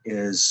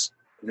is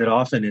that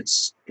often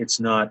it's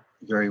not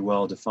very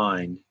well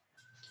defined,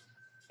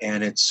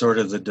 and it's sort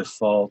of the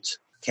default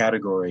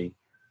category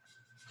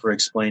for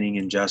explaining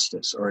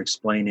injustice or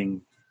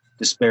explaining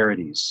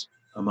disparities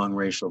among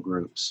racial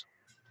groups.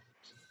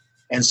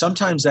 And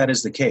sometimes that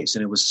is the case,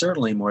 and it was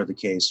certainly more the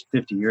case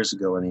 50 years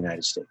ago in the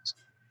United States.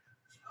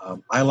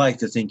 I like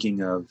the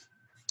thinking of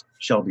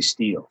Shelby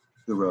Steele,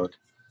 who wrote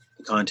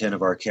The Content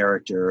of Our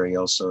Character. He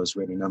also has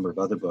written a number of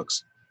other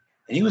books.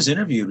 And he was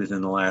interviewed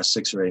within the last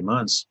 6 or 8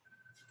 months,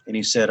 and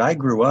he said, I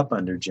grew up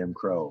under Jim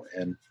Crow,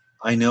 and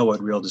I know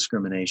what real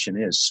discrimination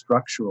is,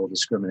 structural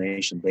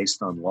discrimination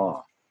based on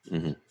law.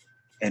 Mm-hmm.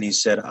 And he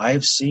said,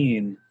 I've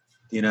seen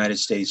the United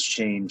States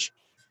change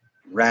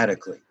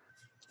radically.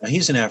 Now,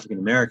 he's an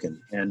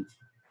African-American, and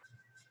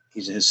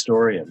he's a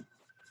historian.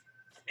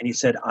 And he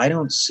said, I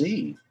don't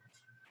see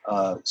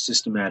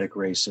systematic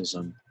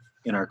racism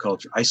in our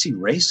culture. I see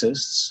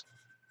racists,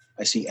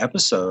 I see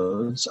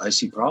episodes, I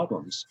see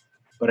problems,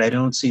 but I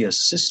don't see a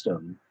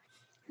system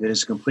that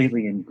is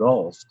completely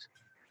engulfed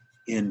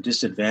in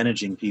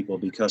disadvantaging people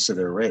because of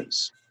their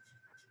race.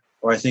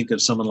 Or I think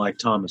of someone like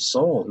Thomas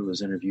Sowell, who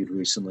was interviewed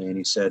recently, and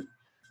he said,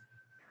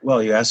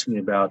 well, you asked me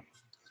about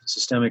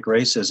systemic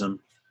racism.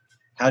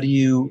 How do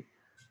you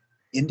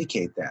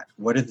indicate that?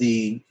 What are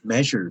the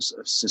measures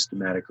of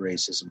systematic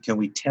racism? Can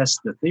we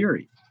test the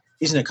theory?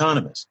 He's an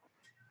economist.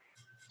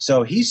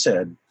 So he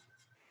said,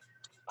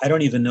 I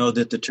don't even know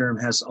that the term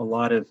has a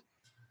lot of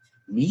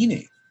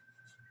meaning.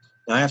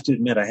 Now, I have to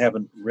admit, I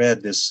haven't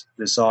read this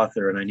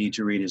author, and I need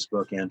to read his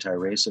book,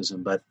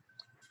 Anti-Racism. But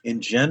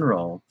in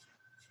general,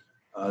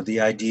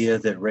 the idea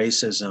that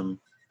racism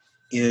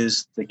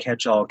is the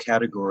catch-all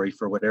category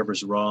for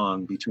whatever's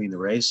wrong between the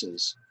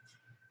races,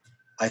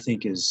 I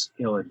think is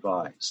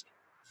ill-advised.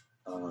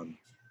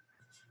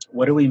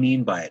 What do we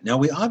mean by it? Now,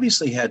 we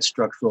obviously had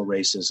structural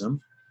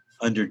racism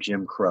under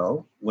Jim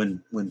Crow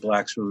when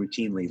blacks were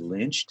routinely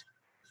lynched,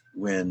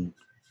 when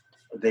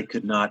they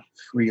could not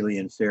freely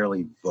and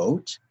fairly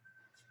vote,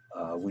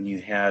 when you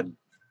had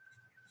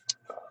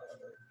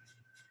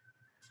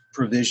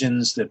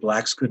provisions that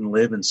blacks couldn't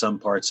live in some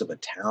parts of a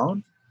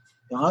town.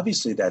 Now,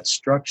 obviously, that's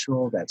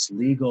structural, that's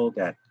legal,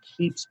 that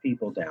keeps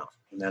people down,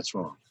 and that's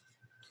wrong.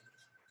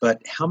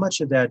 But how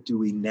much of that do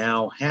we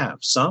now have?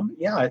 Some,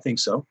 yeah, I think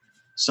so.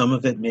 Some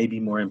of it may be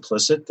more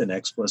implicit than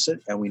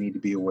explicit, and we need to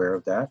be aware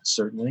of that,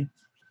 certainly.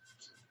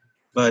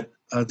 But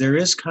there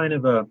is kind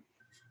of a,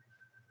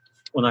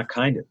 well, not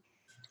kind of,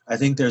 I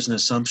think there's an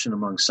assumption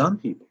among some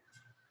people,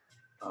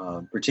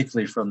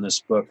 particularly from this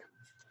book,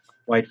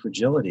 White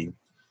Fragility,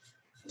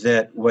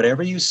 that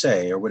whatever you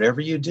say or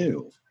whatever you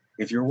do,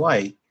 if you're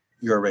white,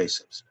 you're a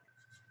racist,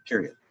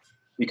 period.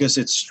 Because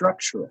it's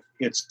structural,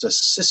 it's a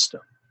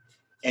system.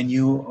 And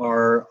you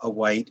are a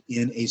white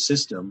in a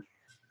system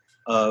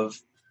of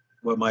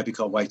what might be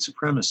called white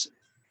supremacy.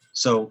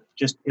 So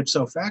just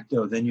ipso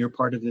facto, then you're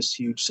part of this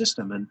huge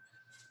system. And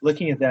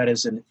looking at that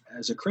as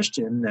a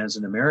Christian, as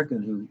an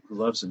American who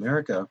loves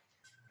America,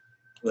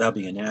 without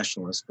being a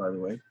nationalist, by the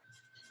way,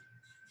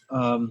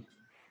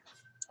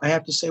 I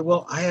have to say,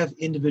 well, I have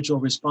individual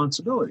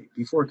responsibility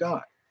before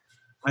God.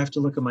 I have to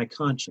look at my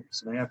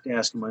conscience, and I have to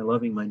ask, am I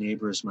loving my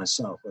neighbor as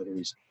myself, whether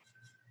he's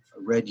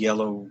red,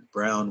 yellow,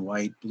 brown,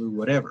 white, blue,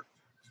 whatever.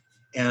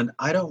 And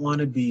I don't want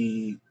to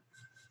be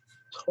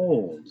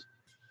told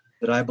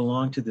that I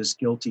belong to this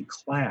guilty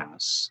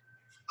class.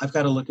 I've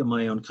got to look at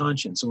my own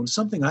conscience. So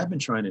something I've been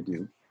trying to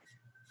do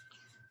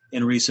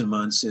in recent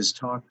months is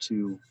talk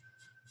to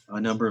a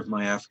number of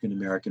my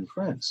African-American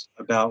friends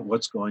about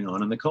what's going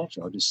on in the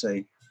culture. I'll just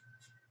say,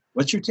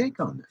 what's your take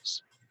on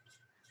this?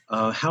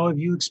 How have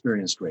you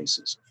experienced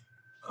racism?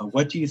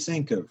 What do you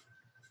think of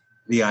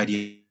the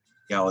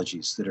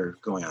ideologies that are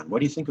going on? What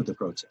do you think of the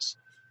protests?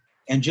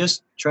 And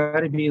just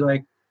try to be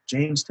like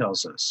James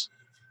tells us,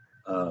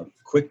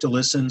 quick to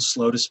listen,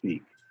 slow to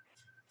speak.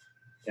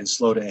 and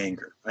slow to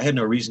anger. I had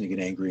no reason to get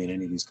angry in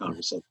any of these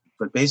conversations.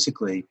 But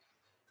basically,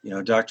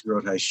 Dr.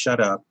 Groothuis, shut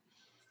up,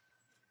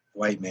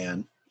 white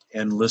man,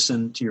 and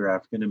listen to your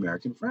African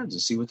American friends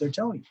and see what they're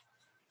telling you.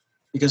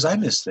 Because I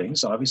miss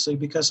things, obviously,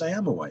 because I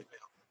am a white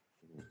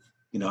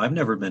male. I've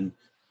never been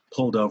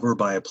pulled over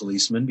by a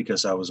policeman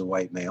because I was a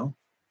white male,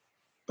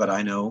 but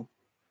I know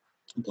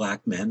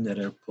black men that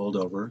are pulled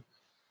over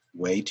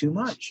way too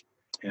much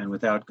and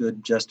without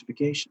good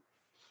justification.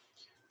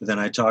 But then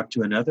I talked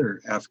to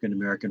another African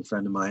American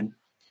friend of mine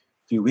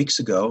a few weeks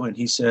ago, and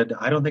he said,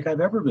 I don't think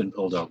I've ever been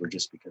pulled over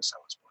just because I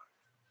was black.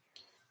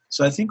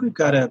 So I think we've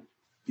got to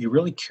be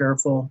really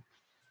careful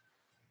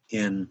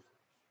in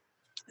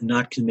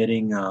not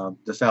committing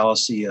the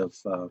fallacy of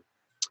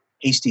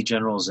hasty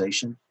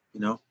generalization,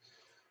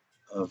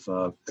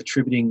 of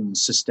attributing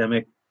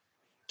systemic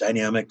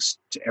dynamics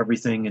to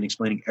everything and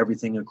explaining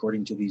everything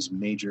according to these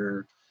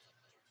major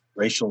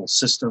racial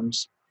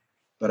systems.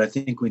 But I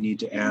think we need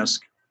to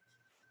ask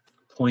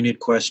pointed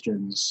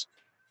questions,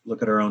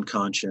 look at our own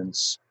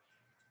conscience,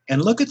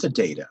 and look at the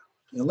data.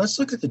 Let's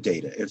look at the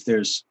data. If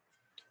there's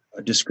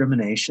a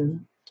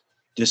discrimination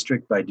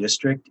district by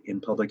district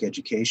in public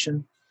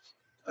education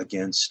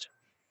against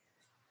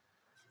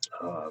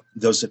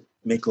those that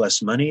make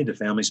less money, the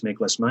families make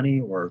less money,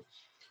 or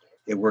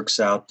it works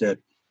out that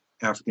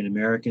African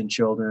American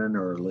children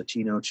or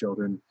Latino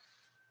children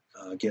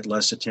get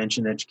less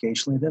attention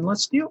educationally, then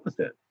let's deal with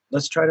it.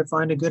 Let's try to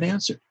find a good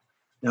answer.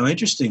 Now,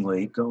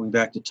 interestingly, going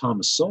back to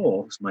Thomas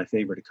Sowell, who's my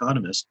favorite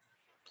economist,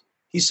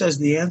 he says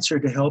the answer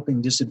to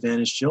helping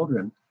disadvantaged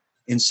children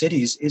in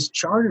cities is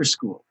charter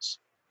schools.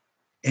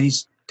 And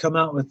he's come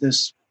out with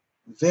this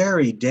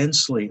very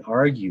densely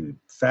argued,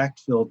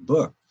 fact-filled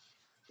book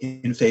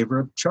in favor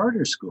of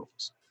charter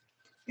schools.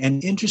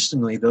 And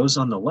interestingly, those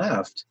on the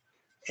left,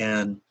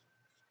 and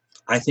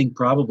I think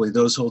probably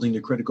those holding to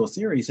critical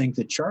theory, think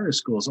that charter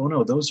schools, oh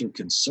no, those are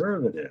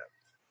conservative.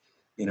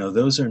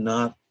 Those are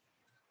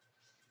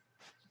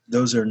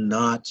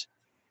not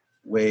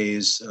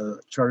ways,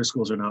 charter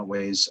schools are not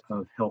ways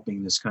of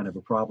helping this kind of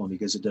a problem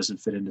because it doesn't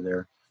fit into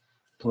their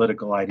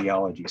political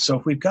ideology. So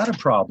if we've got a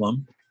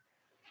problem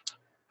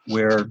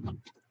where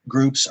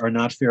groups are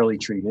not fairly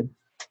treated,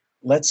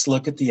 let's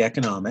look at the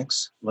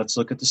economics, let's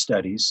look at the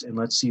studies, and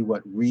let's see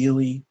what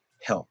really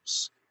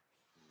helps.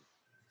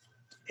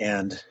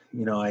 And,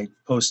 I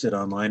posted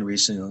online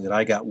recently that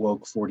I got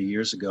woke 40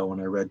 years ago when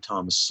I read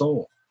Thomas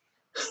Sowell.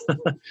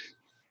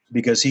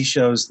 Because he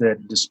shows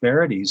that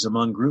disparities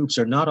among groups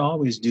are not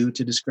always due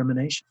to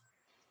discrimination.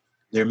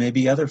 There may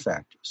be other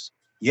factors.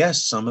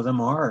 Yes, some of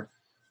them are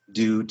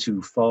due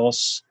to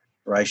false,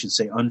 or I should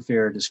say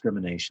unfair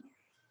discrimination.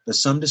 But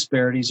some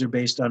disparities are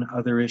based on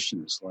other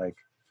issues, like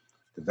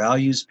the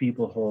values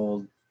people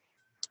hold,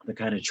 the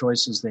kind of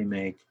choices they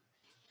make.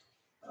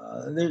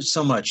 There's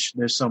so much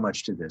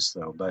to this,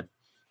 though. But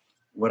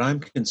what I'm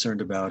concerned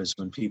about is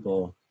when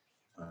people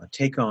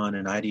take on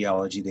an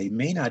ideology they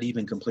may not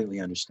even completely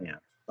understand,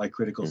 like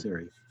critical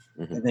theory,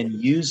 and then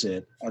use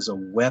it as a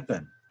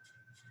weapon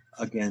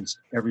against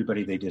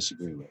everybody they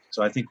disagree with.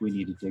 So I think we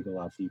need to dig a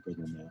lot deeper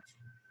than that.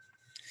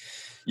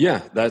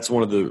 Yeah, that's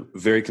one of the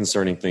very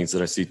concerning things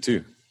that I see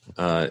too,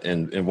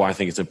 and why I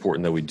think it's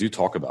important that we do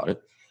talk about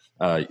it,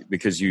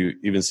 because you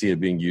even see it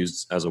being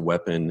used as a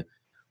weapon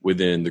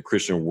within the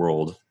Christian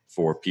world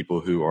for people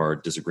who are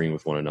disagreeing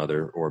with one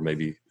another or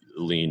maybe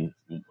lean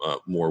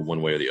more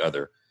one way or the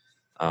other.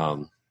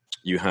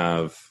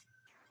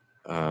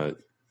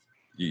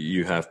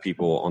 You have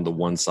people on the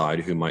one side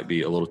who might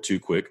be a little too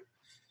quick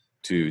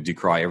to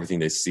decry everything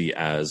they see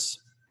as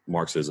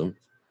Marxism,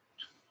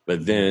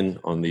 but then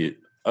on the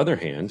other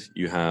hand,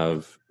 you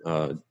have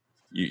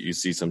you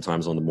see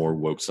sometimes on the more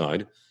woke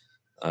side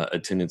a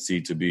tendency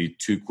to be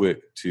too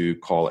quick to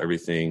call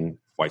everything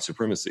white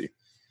supremacy.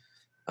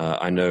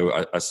 I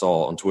know I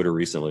saw on Twitter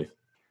recently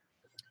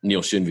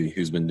Neil Shinvey,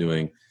 who's been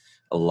doing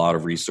a lot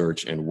of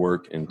research and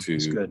work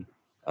into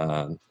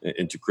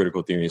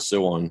critical theory and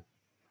so on,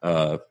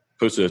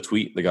 posted a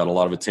tweet that got a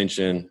lot of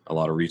attention, a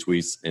lot of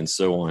retweets, and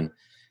so on.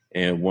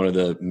 And one of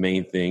the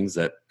main things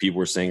that people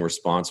were saying in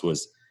response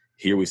was,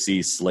 "Here we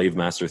see slave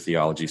master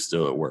theology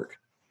still at work."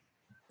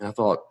 And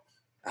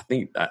I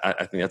think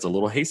that's a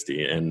little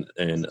hasty and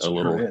a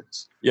little,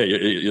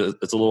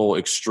 it's a little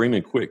extreme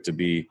and quick to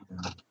be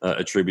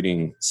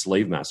attributing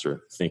slave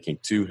master thinking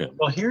to him.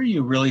 Well, here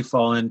you really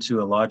fall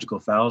into a logical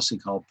fallacy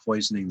called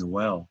poisoning the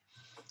well.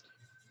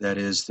 That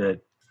is that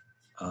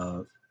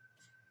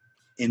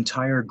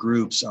entire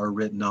groups are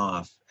written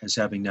off as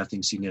having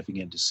nothing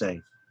significant to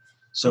say.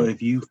 So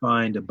if you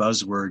find a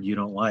buzzword you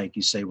don't like,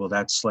 you say, well,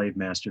 that's slave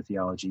master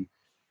theology.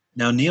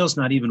 Now, Neil's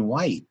not even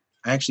white.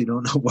 I actually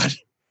don't know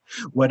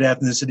what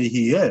ethnicity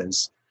he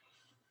is.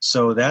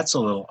 So that's a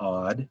little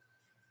odd.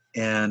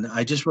 And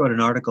I just wrote an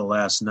article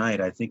last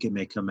night, I think it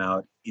may come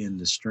out in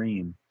the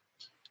stream,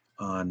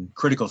 on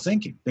critical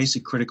thinking,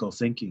 basic critical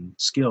thinking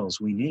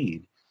skills we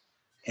need.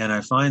 And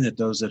I find that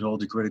those that hold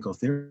to critical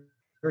theory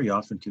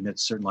often commit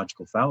certain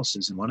logical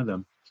fallacies, and one of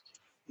them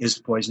is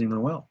poisoning the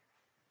well.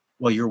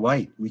 Well, you're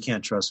white. We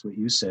can't trust what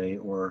you say,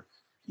 or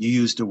you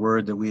used a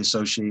word that we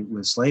associate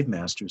with slave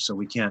masters, so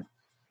we can't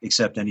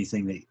accept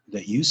anything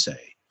that you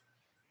say.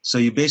 So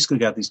you basically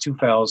got these two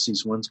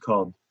fallacies. One's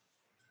called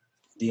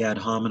the ad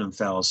hominem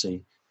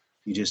fallacy.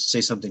 You just say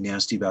something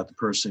nasty about the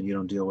person, you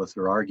don't deal with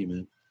their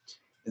argument.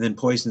 And then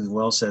poisoning the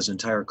well says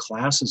entire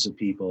classes of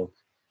people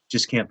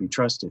just can't be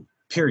trusted,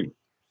 period.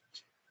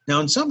 Now,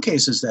 in some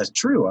cases, that's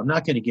true. I'm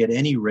not going to get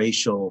any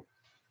racial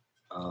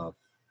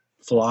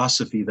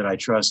philosophy that I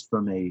trust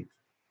from a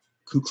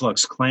Ku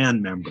Klux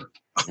Klan member.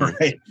 All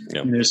right.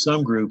 Yep. And there's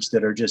some groups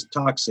that are just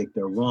toxic.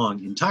 They're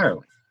wrong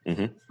entirely.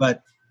 Mm-hmm.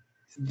 But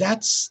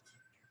that's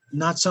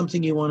not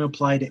something you want to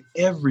apply to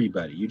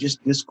everybody. You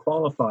just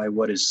disqualify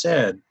what is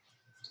said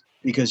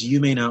because you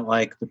may not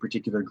like the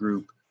particular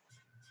group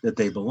that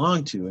they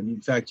belong to. And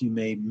in fact, you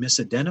may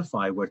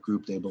misidentify what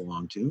group they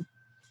belong to,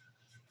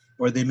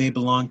 or they may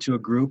belong to a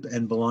group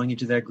and belonging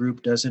to that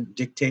group doesn't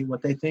dictate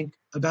what they think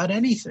about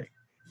anything.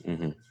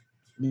 Mm-hmm.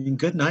 I mean,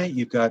 good night.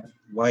 You've got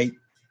white,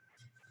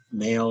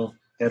 male,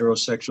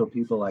 heterosexual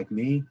people like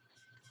me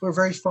who are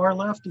very far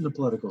left in the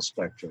political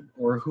spectrum,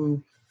 or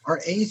who are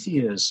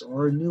atheists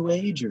or New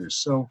Agers.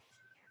 So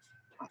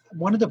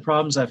one of the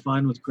problems I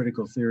find with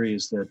critical theory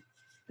is that,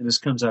 and this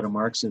comes out of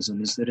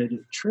Marxism, is that it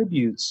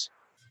attributes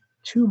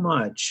too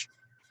much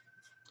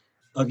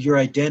of your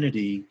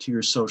identity to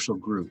your social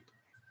group,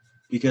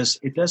 because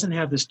it doesn't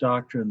have this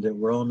doctrine that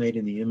we're all made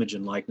in the image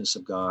and likeness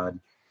of God,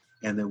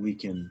 and that we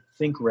can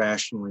think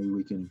rationally,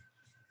 we can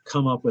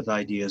come up with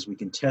ideas, we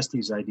can test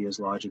these ideas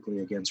logically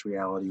against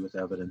reality with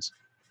evidence.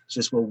 It's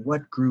just, well,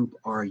 what group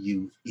are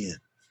you in?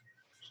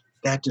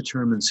 That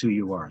determines who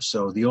you are.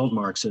 So the old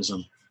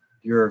Marxism,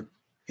 you're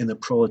in the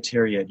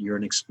proletariat, you're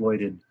an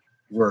exploited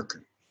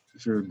worker.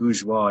 If you're a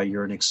bourgeois,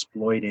 you're an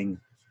exploiting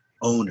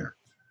owner.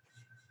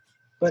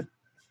 But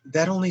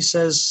that only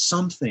says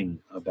something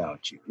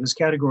about you. Those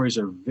categories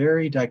are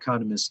very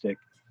dichotomistic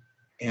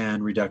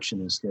and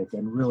reductionistic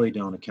and really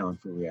don't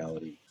account for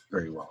reality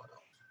very well at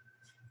all.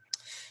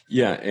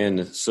 Yeah,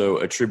 and so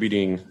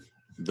attributing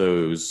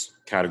those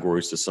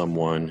categories to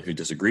someone who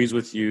disagrees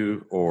with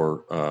you,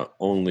 or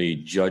only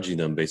judging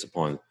them based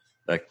upon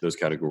those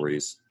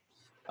categories,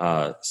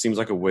 seems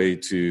like a way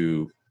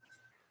to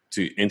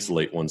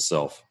insulate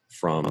oneself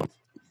from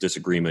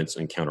disagreements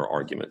and counter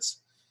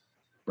arguments.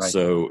 Right.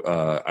 So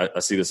I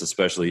see this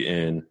especially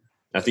in,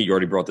 I think you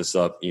already brought this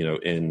up,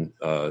 in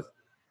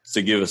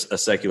to give us a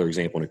secular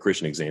example and a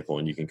Christian example,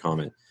 and you can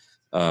comment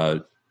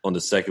on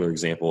the secular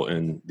example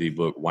in the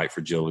book White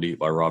Fragility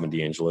by Robin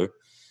DiAngelo.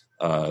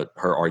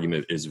 Her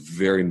argument is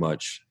very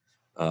much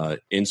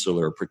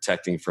insular,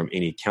 protecting from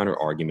any counter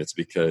arguments,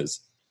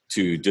 because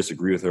to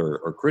disagree with her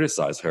or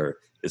criticize her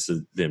is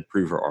to then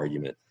prove her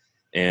argument.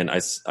 And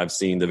I've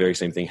seen the very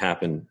same thing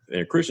happen in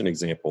a Christian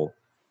example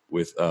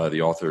with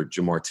the author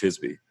Jamar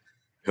Tisby,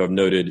 who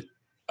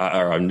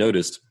I've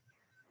noticed,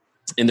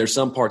 and there's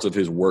some parts of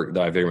his work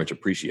that I very much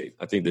appreciate.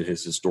 I think that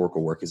his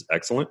historical work is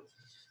excellent.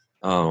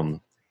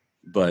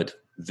 But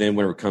then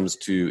when it comes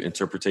to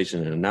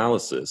interpretation and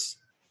analysis,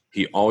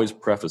 he always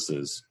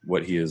prefaces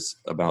what he is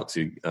about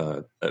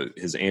to,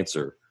 his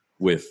answer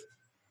with,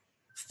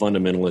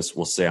 fundamentalists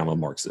will say I'm a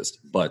Marxist,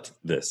 but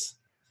this.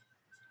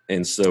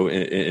 And so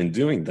in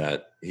doing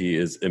that, he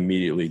is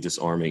immediately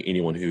disarming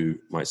anyone who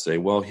might say,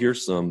 well,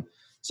 here's some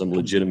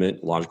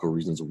legitimate logical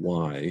reasons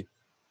why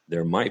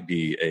there might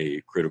be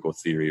a critical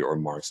theory or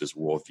Marxist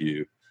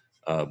worldview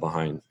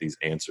behind these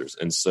answers.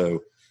 And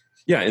so,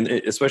 yeah, and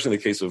especially in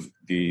the case of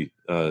the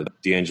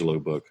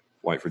DiAngelo book,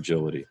 White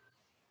Fragility,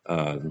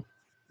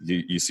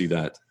 you see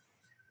that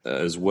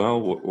as well.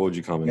 What would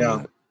you comment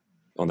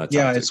on that topic?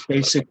 Yeah, it's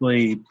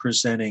basically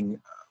presenting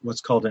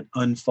what's called an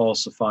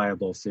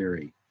unfalsifiable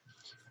theory.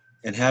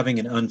 And having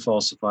an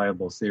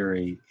unfalsifiable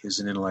theory is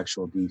an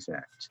intellectual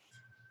defect.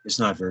 It's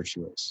not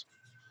virtuous.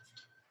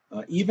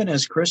 Even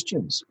as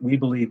Christians, we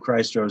believe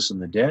Christ rose from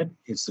the dead.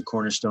 It's the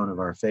cornerstone of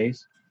our faith.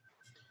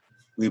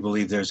 We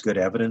believe there's good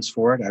evidence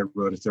for it. I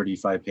wrote a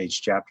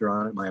 35-page chapter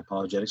on it in my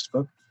apologetics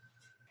book.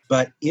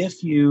 But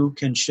if you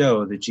can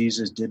show that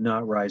Jesus did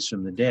not rise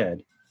from the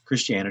dead,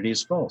 Christianity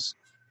is false.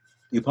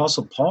 The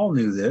Apostle Paul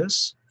knew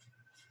this.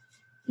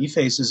 He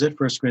faces it,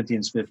 1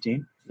 Corinthians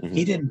 15. Mm-hmm.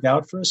 He didn't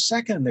doubt for a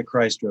second that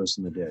Christ rose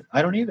from the dead.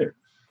 I don't either.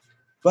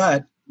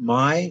 But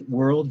my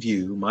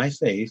worldview, my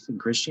faith in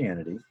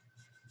Christianity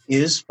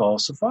is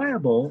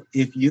falsifiable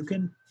if you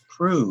can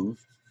prove,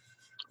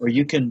 or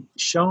you can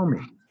show me,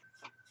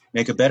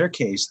 make a better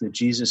case that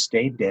Jesus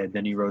stayed dead,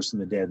 then he rose from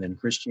the dead, then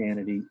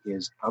Christianity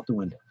is out the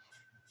window.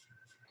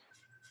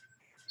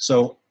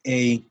 So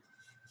a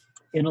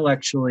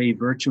intellectually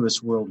virtuous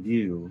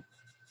worldview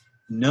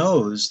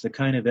knows the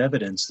kind of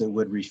evidence that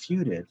would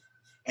refute it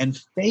and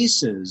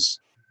faces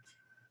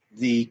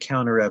the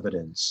counter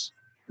evidence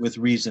with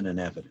reason and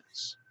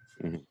evidence.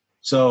 Mm-hmm.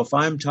 So if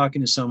I'm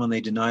talking to someone,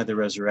 they deny the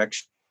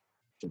resurrection,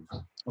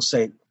 I'll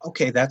say,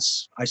 okay,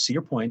 I see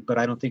your point, but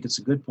I don't think it's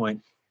a good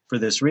point for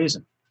this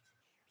reason.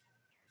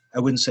 I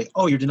wouldn't say,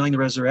 oh, you're denying the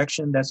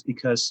resurrection? That's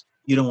because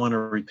you don't want to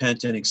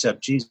repent and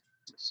accept Jesus.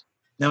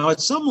 Now,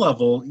 at some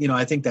level,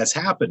 I think that's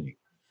happening.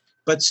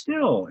 But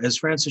still, as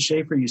Francis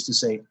Schaeffer used to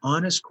say,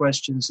 honest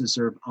questions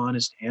deserve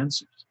honest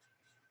answers.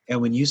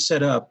 And when you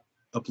set up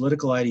a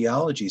political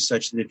ideology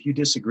such that if you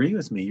disagree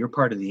with me, you're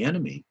part of the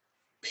enemy,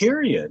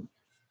 period,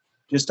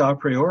 just a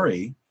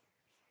priori,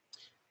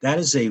 that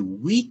is a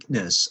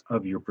weakness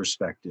of your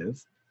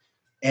perspective,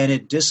 and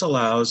it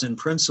disallows, in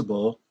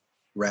principle,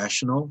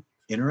 rational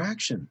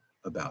interaction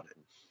about it.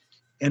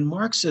 And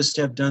Marxists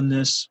have done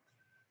this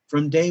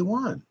from day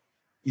one.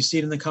 You see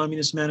it in the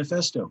Communist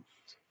Manifesto.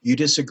 You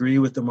disagree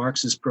with the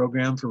Marxist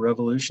program for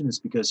revolution, it's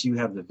because you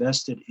have the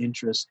vested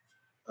interest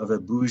of a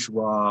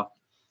bourgeois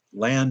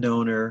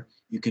landowner.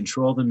 You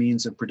control the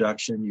means of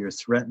production. You're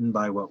threatened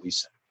by what we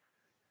say.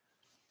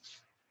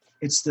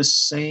 It's the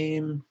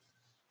same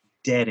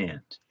dead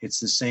end. It's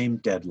the same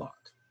deadlock.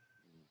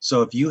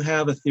 So if you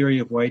have a theory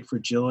of white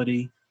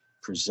fragility,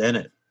 present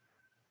it,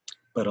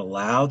 but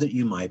allow that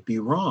you might be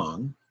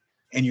wrong,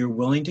 and you're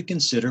willing to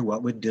consider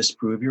what would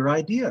disprove your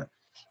idea.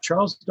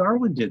 Charles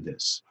Darwin did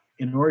this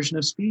in Origin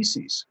of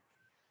Species.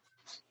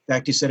 In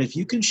fact, he said, if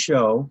you can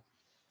show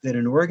that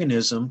an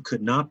organism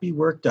could not be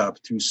worked up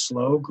through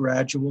slow,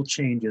 gradual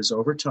changes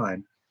over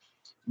time,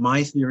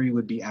 my theory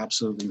would be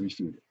absolutely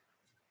refuted.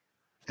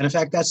 And in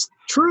fact, that's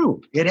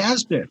true. It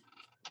has been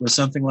with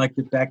something like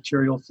the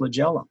bacterial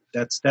flagellum.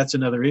 That's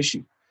another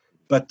issue.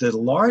 But the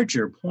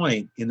larger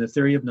point in the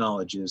theory of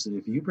knowledge is that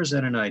if you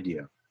present an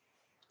idea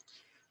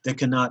that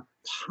cannot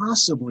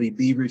possibly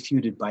be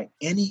refuted by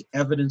any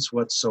evidence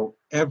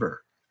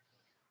whatsoever,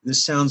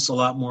 this sounds a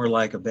lot more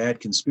like a bad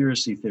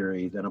conspiracy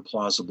theory than a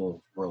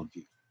plausible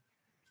worldview.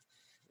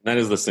 That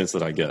is the sense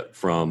that I get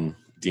from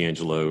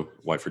D'Angelo,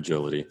 white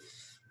fragility.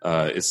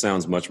 It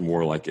sounds much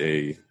more like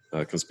a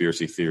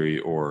conspiracy theory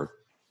or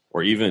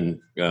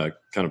even kind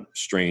of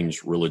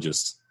strange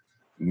religious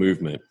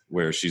movement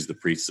where she's the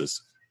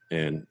priestess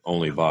and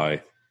only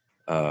by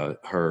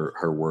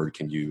her word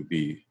can you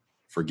be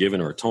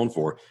forgiven or atoned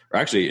for. Or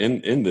actually,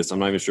 in this, I'm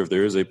not even sure if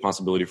there is a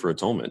possibility for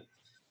atonement,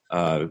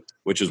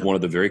 which is one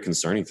of the very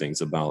concerning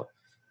things about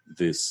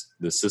this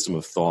system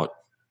of thought,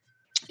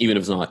 even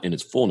if it's not in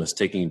its fullness,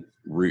 taking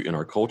root in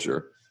our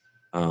culture.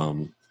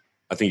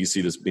 I think you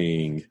see this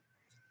being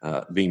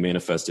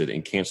manifested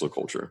in cancel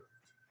culture,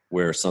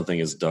 where something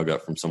is dug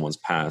up from someone's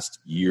past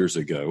years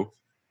ago,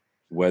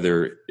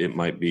 whether it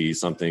might be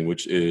something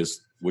which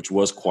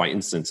was quite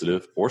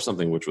insensitive or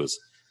something which was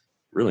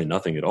really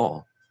nothing at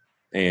all.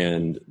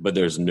 But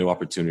there's no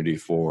opportunity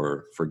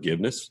for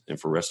forgiveness and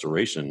for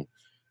restoration.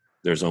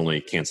 There's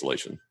only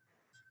cancellation.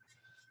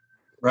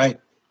 Right.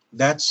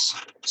 That's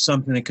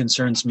something that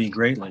concerns me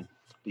greatly,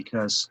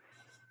 because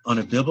on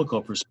a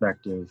biblical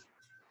perspective,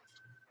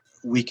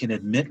 we can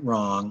admit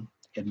wrong,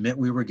 admit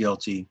we were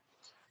guilty,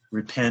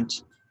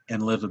 repent,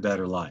 and live a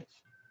better life.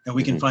 And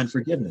we can find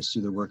forgiveness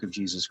through the work of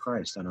Jesus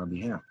Christ on our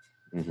behalf.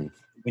 Mm-hmm.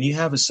 When you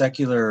have a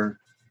secular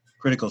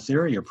critical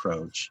theory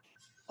approach,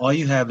 all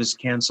you have is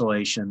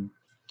cancellation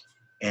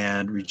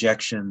and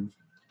rejection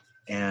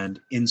and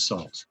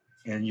insult.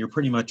 And you're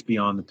pretty much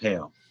beyond the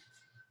pale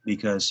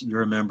because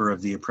you're a member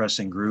of the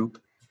oppressing group,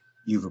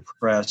 you've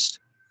oppressed,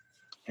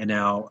 and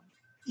now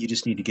you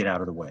just need to get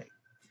out of the way.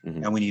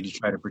 Mm-hmm. And we need to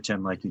try to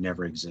pretend like you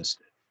never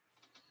existed.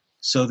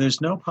 So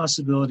there's no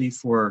possibility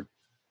for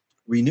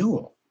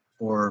renewal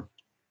or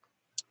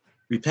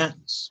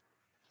repentance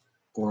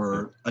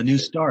or a new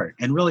start,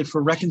 and really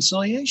for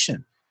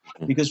reconciliation,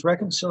 because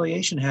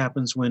reconciliation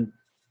happens when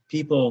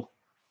people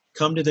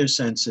come to their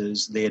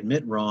senses, they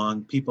admit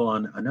wrong. People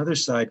on another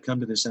side come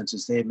to their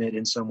senses, they admit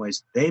in some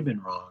ways they've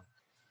been wrong.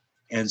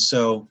 And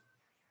so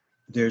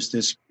there's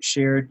this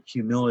shared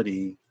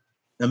humility.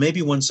 Now,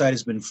 maybe one side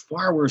has been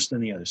far worse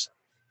than the other side,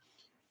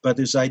 but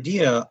this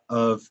idea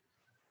of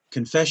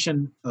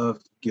confession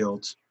of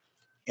guilt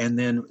and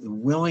then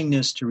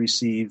willingness to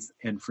receive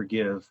and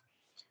forgive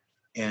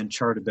and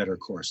chart a better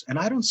course. And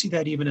I don't see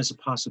that even as a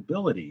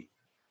possibility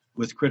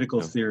with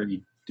critical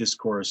theory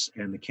discourse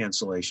and the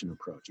cancellation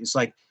approach. It's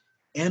like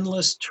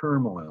endless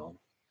turmoil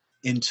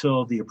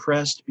until the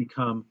oppressed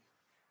become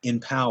in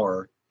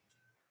power,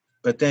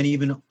 but then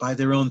even by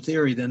their own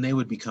theory, then they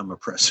would become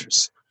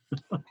oppressors.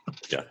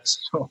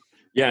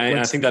 Yeah. And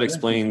I think that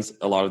explains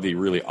a lot of the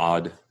really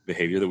odd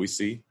behavior that we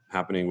see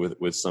happening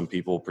with some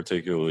people,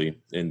 particularly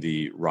in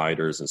the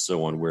rioters and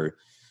so on, where,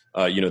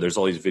 there's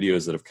all these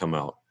videos that have come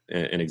out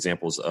and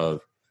examples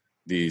of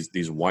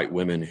these white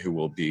women who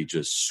will be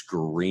just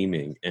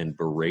screaming and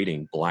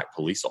berating black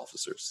police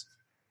officers.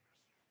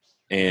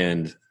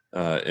 And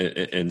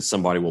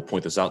somebody will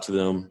point this out to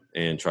them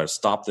and try to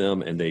stop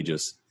them, and they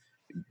just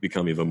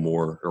become even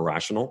more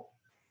irrational.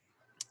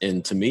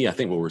 And to me, I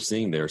think what we're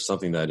seeing there is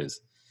something that is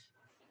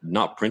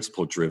not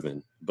principle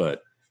driven,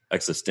 but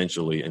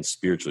existentially and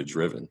spiritually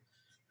driven.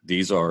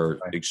 These are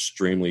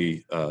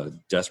extremely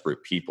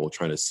desperate people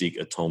trying to seek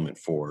atonement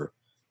for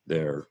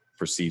their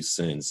perceived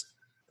sins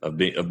of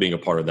being a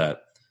part of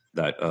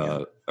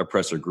that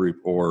oppressor group,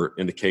 or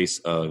in the case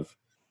of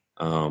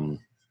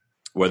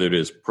whether it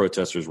is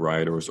protesters,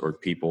 rioters, or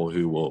people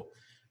who will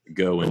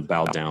go and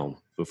bow down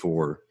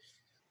before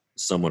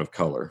someone of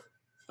color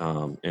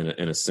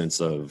in a sense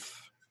of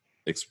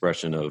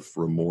expression of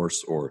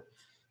remorse or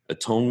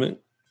atonement.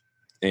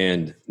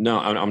 And no,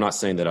 I'm not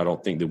saying that I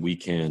don't think that we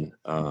can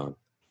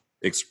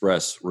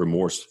express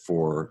remorse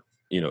for,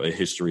 a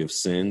history of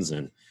sins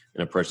and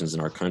oppressions in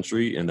our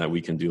country, and that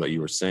we can do, like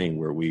you were saying,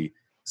 where we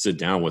sit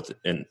down with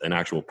an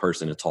actual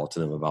person and talk to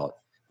them about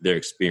their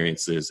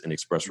experiences and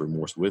express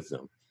remorse with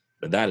them.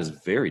 But that is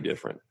very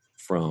different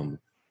from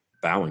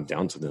bowing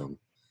down to them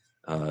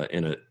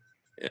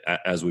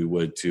as we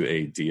would to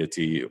a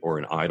deity or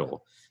an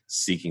idol,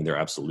 seeking their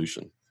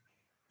absolution.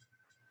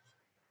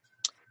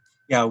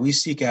 Yeah, we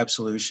seek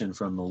absolution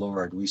from the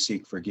Lord. We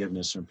seek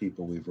forgiveness from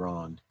people we've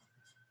wronged.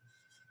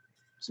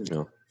 It's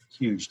a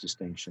huge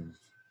distinction.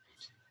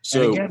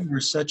 So, and again, we're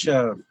such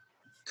a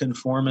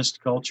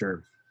conformist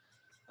culture.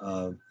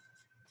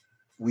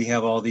 We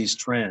have all these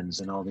trends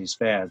and all these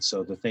fads.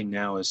 So the thing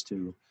now is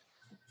to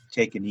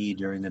take a knee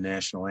during the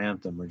national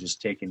anthem, or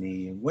just take a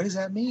knee. And what does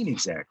that mean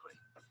exactly?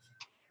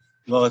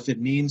 Well, if it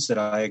means that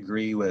I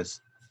agree with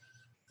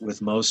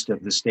most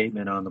of the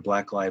statement on the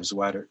Black Lives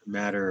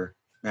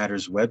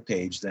Matters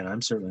webpage, then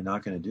I'm certainly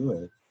not going to do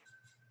it.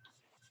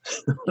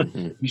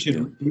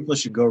 People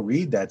should go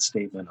read that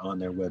statement on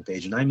their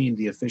webpage, and I mean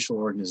the official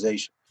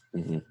organization.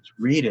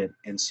 Read it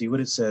and see what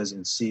it says,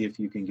 and see if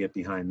you can get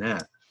behind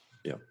that.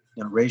 Yeah.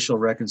 Now, racial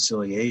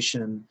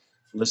reconciliation,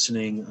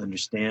 listening,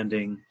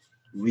 understanding,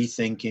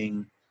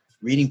 rethinking,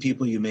 reading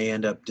people you may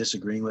end up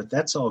disagreeing with,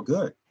 that's all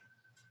good.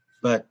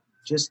 But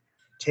just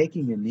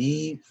taking a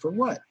knee for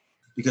what?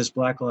 Because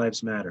Black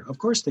Lives Matter. Of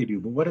course they do,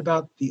 but what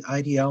about the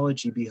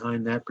ideology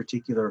behind that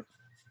particular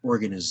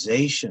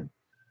organization?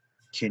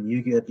 Can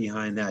you get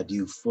behind that? Do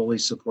you fully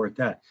support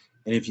that?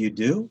 And if you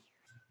do,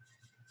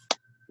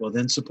 well,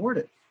 then support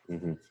it.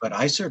 But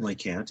I certainly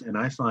can't, and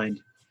I find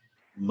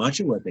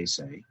much of what they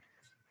say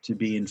to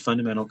be in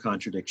fundamental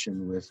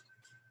contradiction with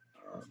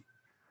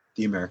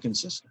the American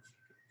system.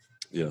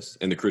 Yes,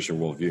 and the Christian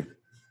worldview.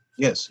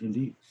 Yes,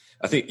 indeed.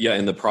 I think,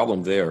 and the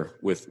problem there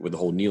with the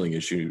whole kneeling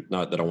issue,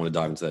 not that I want to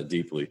dive into that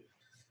deeply,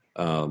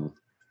 so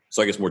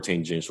I guess more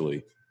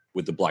tangentially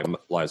with the Black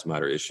Lives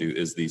Matter issue,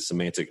 is the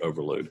semantic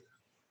overload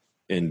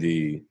in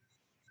the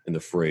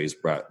phrase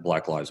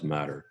Black Lives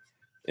Matter,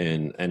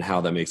 and how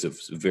that makes it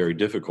very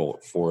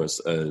difficult for us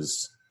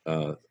as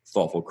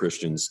thoughtful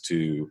Christians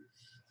to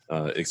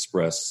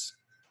express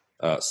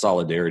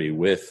solidarity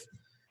with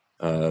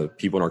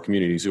people in our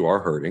communities who are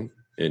hurting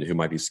and who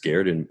might be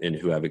scared and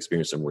who have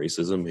experienced some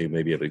racism, who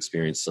maybe have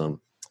experienced some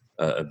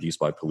abuse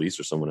by police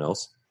or someone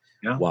else,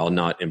 while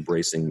not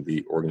embracing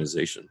the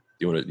organization.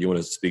 Do you want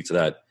to speak to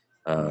that,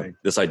 right,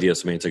 this idea of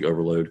semantic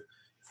overload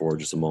for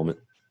just a moment?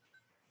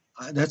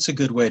 That's a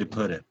good way to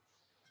put it,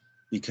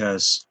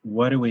 because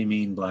what do we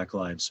mean Black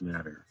Lives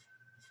Matter?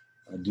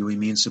 Do we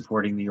mean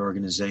supporting the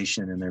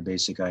organization and their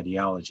basic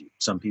ideology?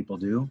 Some people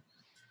do.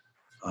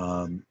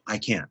 I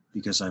can't,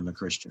 because I'm a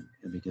Christian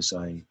and because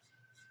I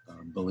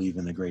believe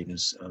in the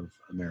greatness of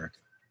America.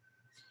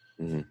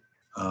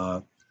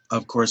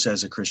 Of course,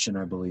 as a Christian,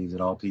 I believe that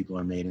all people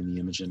are made in the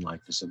image and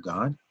likeness of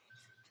God,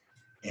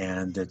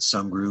 and that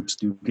some groups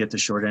do get the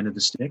short end of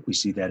the stick. We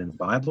see that in the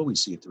Bible. We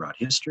see it throughout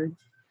history.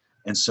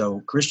 And so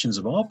Christians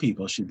of all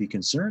people should be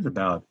concerned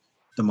about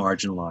the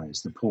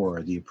marginalized, the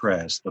poor, the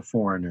oppressed, the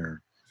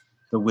foreigner,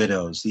 the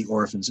widows, the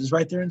orphans. It's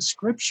right there in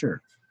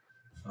Scripture.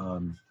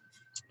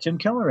 Tim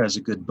Keller has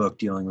a good book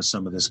dealing with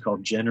some of this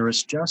called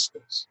Generous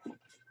Justice.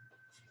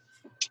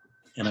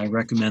 And I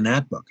recommend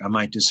that book. I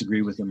might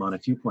disagree with him on a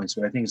few points,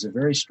 but I think it's a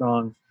very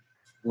strong,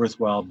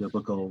 worthwhile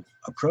biblical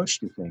approach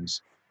to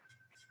things.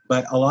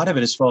 But a lot of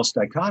it is false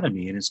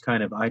dichotomy, and it's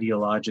kind of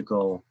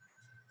ideological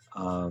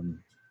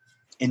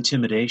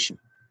intimidation.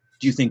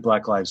 Do you think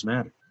Black Lives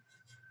Matter?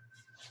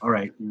 All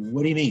right,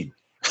 what do you mean?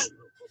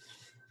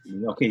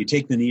 Okay, you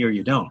take the knee or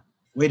you don't.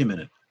 Wait a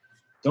minute.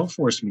 Don't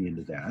force me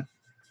into that.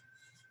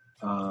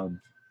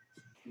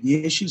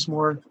 The issue's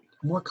more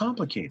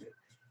complicated.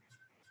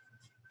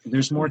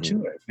 There's more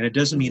to it. And it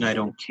doesn't mean I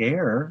don't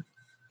care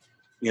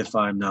if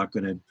I'm not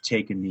going to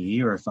take a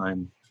knee, or if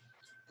I'm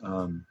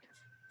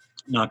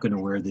not going to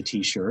wear the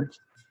T-shirt.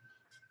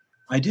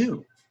 I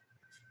do.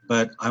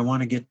 But I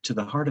want to get to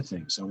the heart of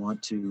things. I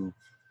want to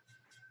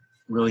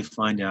really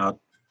find out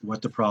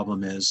what the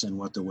problem is and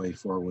what the way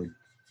forward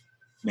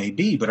may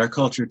be. But our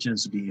culture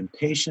tends to be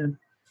impatient,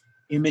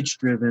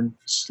 image-driven,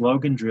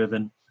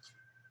 slogan-driven,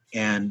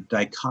 and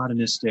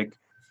dichotomistic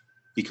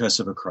because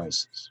of a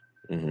crisis.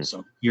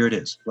 So here it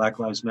is. Black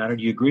Lives Matter.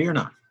 Do you agree or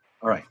not?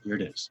 All right, here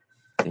it is.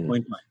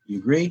 Point blank. Do you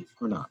agree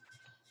or not?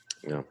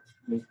 Yeah.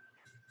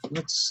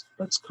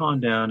 Let's calm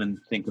down and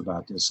think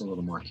about this a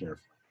little more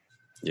carefully.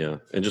 Yeah,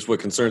 and just what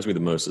concerns me the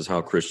most is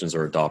how Christians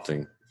are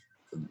adopting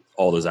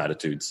all those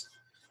attitudes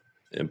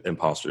and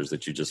postures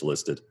that you just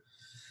listed.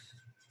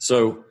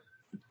 So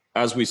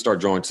as we start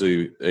drawing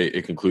to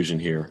a conclusion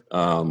here,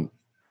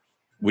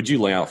 would you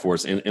lay out for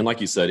us, and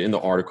like you said in the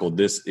article,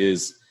 this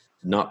is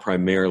not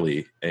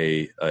primarily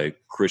a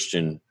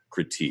Christian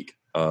critique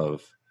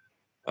of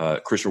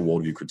Christian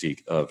worldview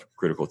critique of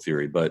critical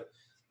theory, but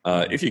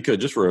if you could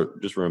just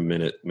for a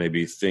minute,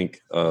 maybe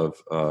think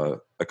of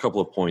a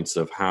couple of points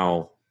of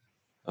how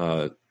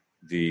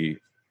the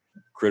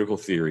critical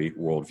theory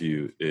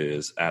worldview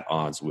is at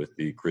odds with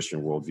the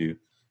Christian worldview,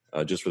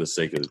 just for the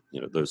sake of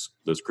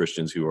those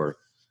Christians who are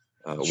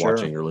Sure.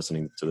 watching or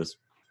listening to this?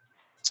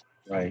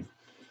 Right.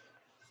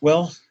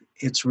 Well,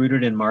 it's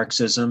rooted in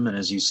Marxism, and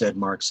as you said,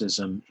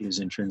 Marxism is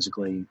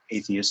intrinsically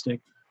atheistic.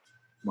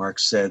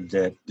 Marx said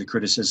that the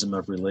criticism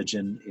of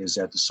religion is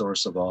at the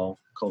source of all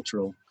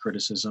cultural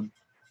criticism,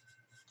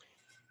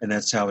 and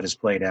that's how it has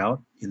played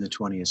out in the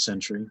 20th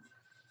century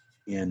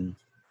in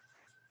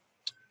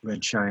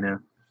Red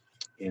China,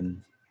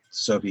 in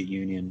Soviet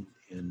Union,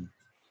 in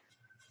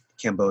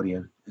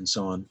Cambodia, and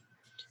so on.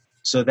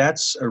 So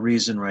that's a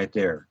reason right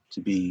there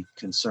to be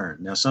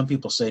concerned. Now, some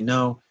people say,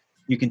 no,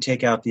 you can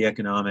take out the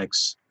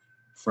economics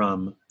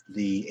from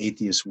the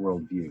atheist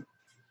worldview.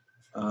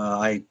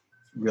 I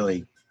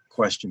really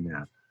question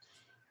that.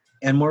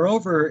 And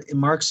moreover,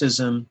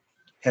 Marxism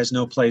has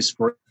no place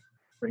for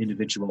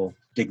individual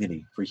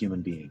dignity for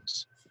human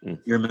beings.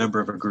 You're a member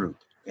of a group,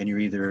 and you're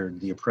either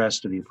the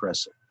oppressed or the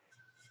oppressor.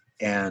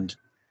 And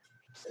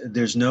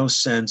there's no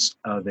sense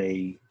of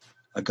a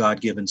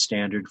God-given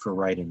standard for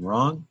right and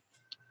wrong.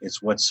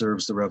 It's what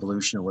serves the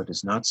revolution or what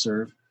does not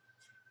serve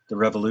the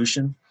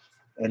revolution.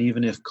 And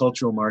even if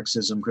cultural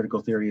Marxism,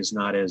 critical theory, is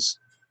not as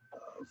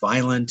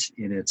violent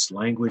in its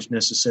language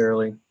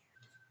necessarily,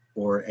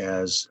 or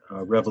as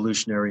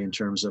revolutionary in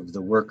terms of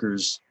the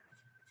workers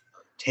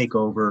take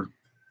over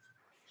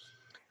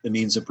the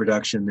means of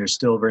production, there's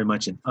still very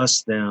much an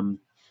us-them.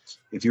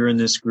 If you're in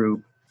this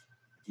group,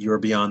 you're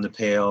beyond the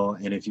pale.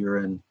 And if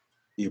you're in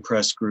the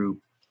oppressed group,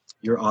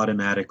 you're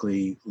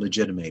automatically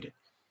legitimated.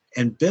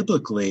 And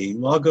biblically,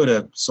 well, I'll go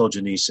to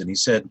Solzhenitsyn. He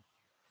said,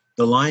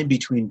 the line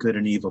between good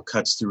and evil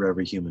cuts through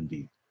every human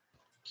being.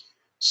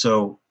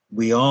 So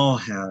we all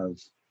have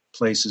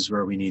places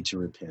where we need to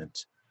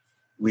repent.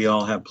 We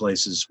all have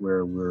places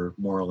where we're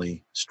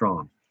morally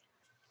strong.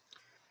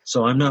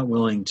 So I'm not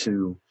willing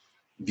to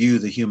view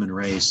the human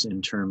race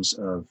in terms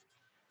of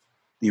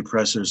the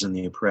oppressors and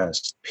the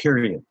oppressed,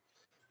 period.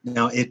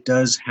 Now, it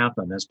does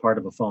happen as part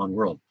of a fallen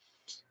world,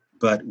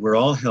 but we're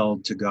all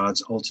held to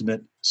God's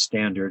ultimate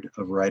standard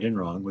of right and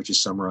wrong, which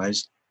is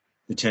summarized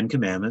in the Ten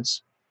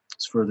Commandments.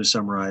 It's further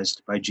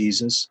summarized by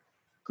Jesus.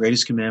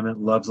 Greatest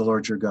commandment, love the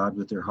Lord your God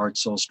with your heart,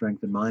 soul,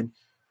 strength, and mind.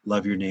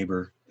 Love your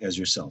neighbor as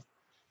yourself.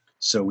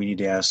 So we need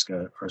to ask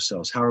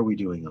ourselves, how are we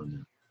doing on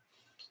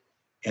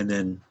that? And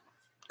then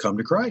come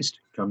to Christ.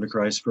 Come to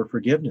Christ for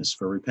forgiveness,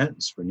 for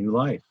repentance, for new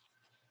life.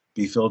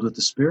 Be filled with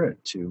the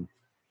Spirit to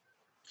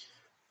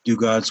do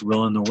God's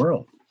will in the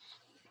world.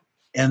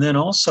 And then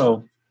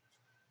also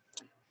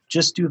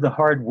just do the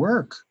hard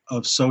work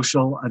of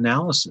social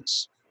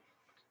analysis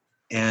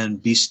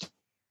and be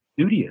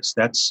studious.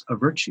 That's a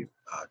virtue,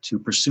 to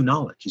pursue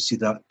knowledge. You see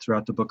that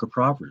throughout the book of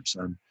Proverbs.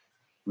 I'm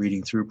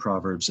reading through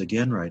Proverbs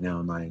again right now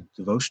in my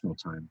devotional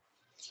time.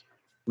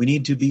 We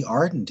need to be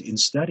ardent in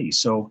study.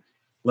 So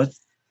let's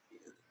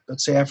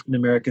say African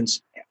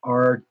Americans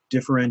are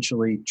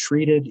differentially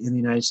treated in the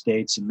United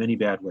States in many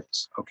bad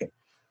ways. Okay,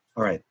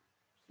 all right.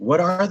 What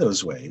are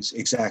those ways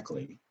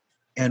exactly?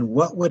 And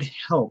what would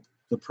help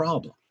the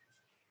problem?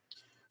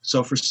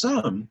 So for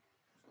some,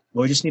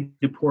 well, we just need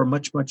to pour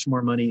much, much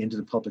more money into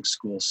the public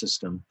school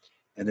system,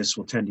 and this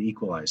will tend to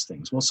equalize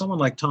things. Well, someone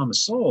like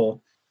Thomas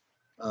Sowell,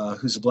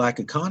 who's a Black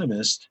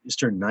economist, he's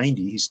turned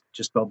 90, he's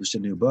just published a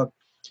new book,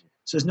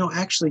 says, no,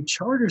 actually,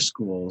 charter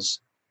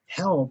schools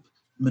help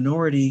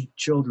minority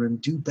children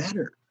do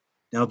better.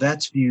 Now,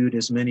 that's viewed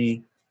as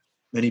many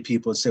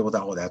people say,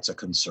 well, that's a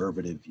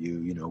conservative view.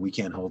 You know, we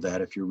can't hold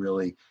that. If you're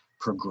really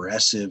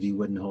progressive, you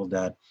wouldn't hold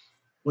that.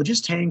 Well,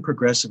 just hang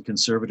progressive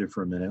conservative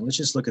for a minute. Let's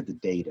just look at the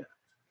data.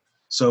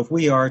 So if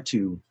we are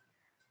to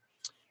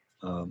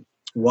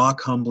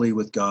walk humbly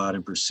with God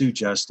and pursue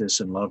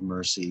justice and love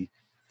mercy,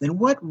 then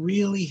what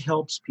really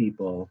helps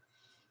people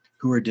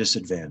who are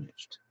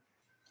disadvantaged?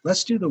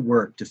 Let's do the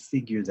work to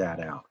figure that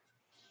out.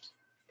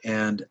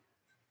 And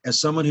as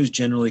someone who's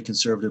generally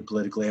conservative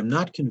politically, I'm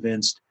not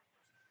convinced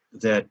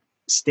that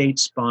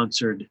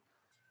state-sponsored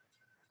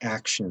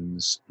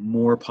actions,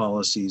 more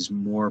policies,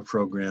 more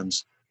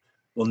programs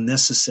will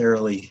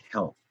necessarily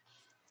help.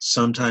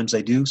 Sometimes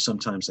they do,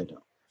 sometimes they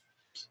don't.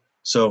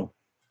 So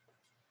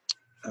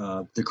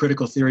the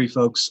critical theory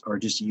folks are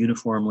just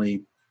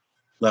uniformly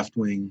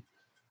left-wing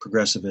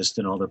progressivist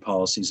in all their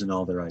policies and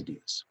all their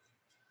ideas.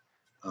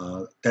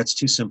 That's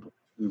too simple.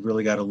 We've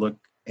really got to look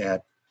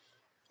at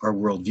our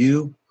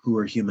worldview, who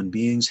are human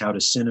beings, how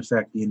does sin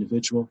affect the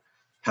individual,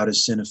 how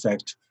does sin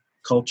affect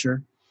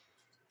culture,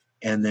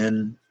 and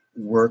then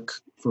work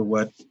for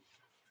what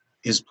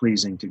is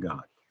pleasing to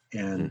God.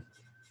 And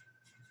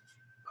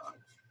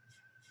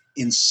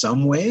in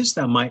some ways,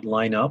 that might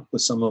line up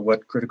with some of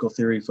what critical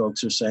theory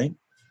folks are saying.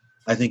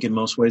 I think in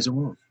most ways it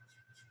won't.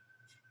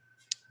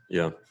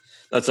 Yeah,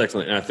 that's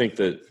excellent. And I think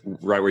that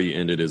right where you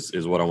ended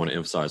is what I want to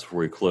emphasize before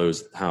we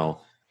close,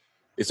 how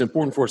it's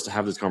important for us to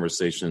have this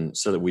conversation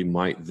so that we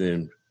might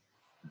then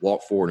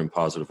walk forward in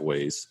positive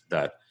ways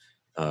that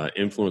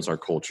influence our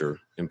culture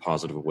in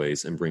positive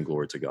ways and bring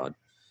glory to God.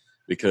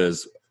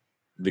 Because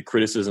the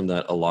criticism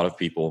that a lot of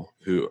people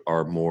who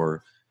are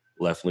more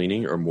left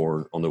leaning or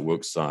more on the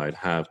woke side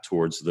have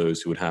towards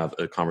those who would have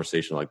a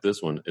conversation like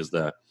this one is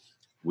that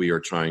we are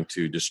trying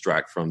to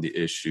distract from the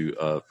issue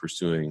of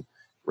pursuing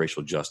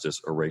racial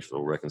justice or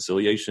racial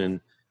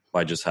reconciliation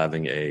by just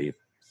having a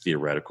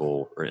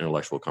theoretical or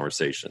intellectual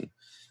conversation.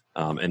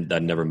 And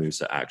that never moves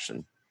to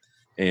action.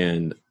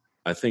 And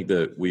I think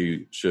that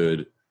we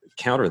should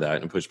counter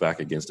that and push back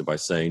against it by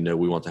saying, no,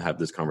 we want to have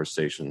this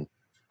conversation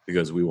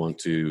because we want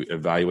to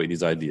evaluate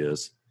these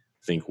ideas,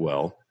 think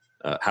well,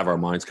 have our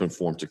minds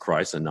conform to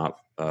Christ and not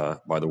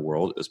by the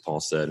world, as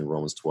Paul said in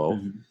Romans 12,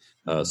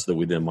 so that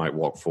we then might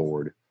walk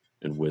forward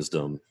in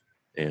wisdom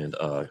and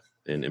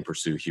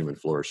pursue human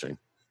flourishing.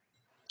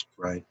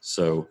 Right.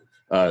 So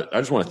I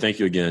just want to thank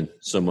you again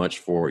so much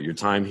for your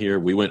time here.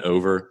 We went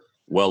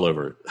well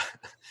over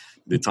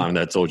the time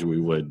that I told you we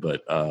would,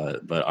 but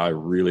I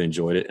really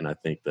enjoyed it, and I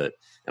think that,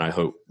 and I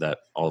hope that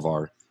all of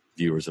our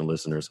viewers and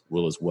listeners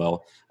will as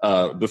well.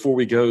 Before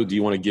we go, do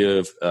you want to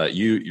give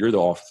you're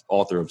the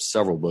author of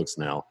several books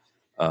now.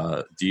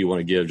 Do you want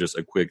to give just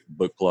a quick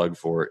book plug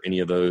for any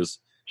of those?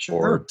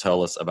 Sure. Or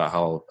tell us about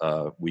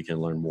how we can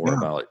learn more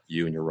about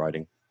you and your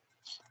writing?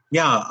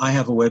 Yeah, I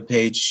have a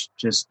webpage,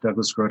 just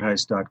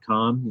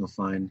douglasgroothuis.com. You'll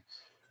find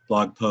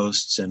blog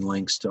posts and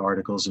links to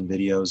articles and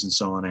videos and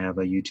so on. I have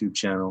a YouTube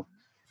channel.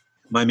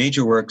 My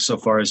major work so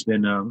far has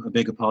been a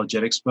big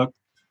apologetics book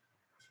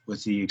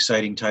with the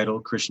exciting title,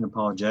 Christian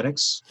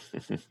Apologetics,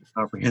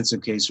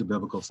 Comprehensive Case for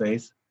Biblical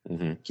Faith.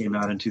 Came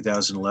out in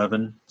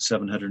 2011,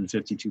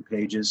 752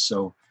 pages.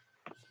 So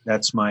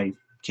that's my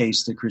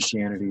case that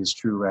Christianity is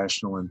true,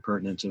 rational, and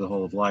pertinent to the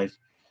whole of life.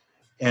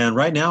 And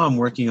right now I'm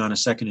working on a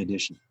second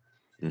edition,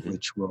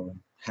 which will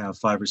have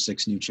 5 or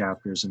 6 new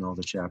chapters, and all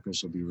the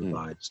chapters will be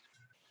revised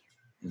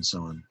and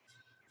so on.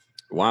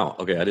 Wow.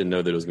 Okay. I didn't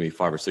know that it was going to be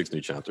 5 or 6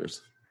 new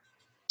chapters.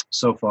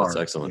 So far. That's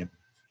excellent.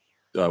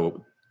 Yeah.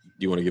 Do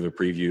you want to give a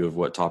preview of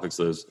what topics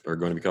those are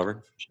going to be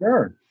covering?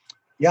 Sure.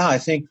 Yeah, I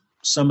think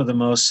some of the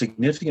most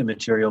significant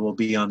material will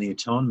be on the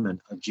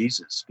atonement of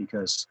Jesus,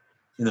 because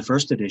in the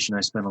first edition,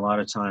 I spent a lot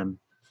of time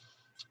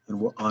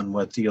on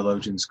what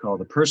theologians call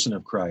the person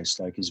of Christ,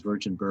 like his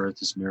virgin birth,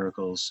 his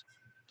miracles,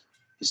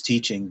 his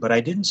teaching. But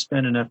I didn't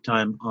spend enough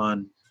time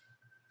on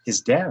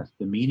his death,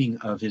 the meaning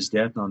of his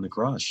death on the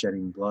cross,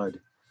 shedding blood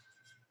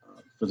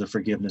for the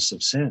forgiveness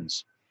of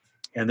sins.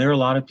 And there are a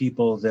lot of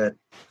people that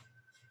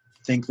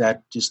think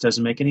that just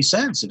doesn't make any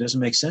sense. It doesn't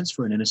make sense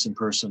for an innocent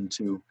person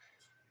to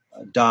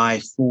die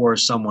for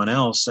someone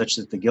else such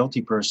that the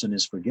guilty person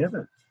is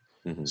forgiven.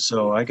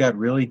 So I got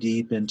really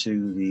deep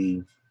into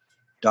the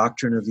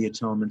doctrine of the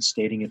atonement,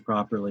 stating it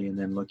properly, and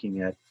then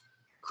looking at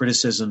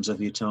criticisms of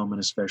the atonement,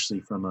 especially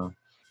from a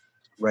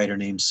writer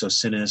named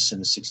Socinus in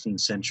the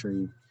 16th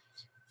century.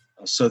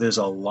 So there's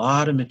a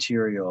lot of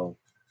material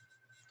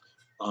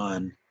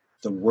on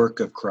the work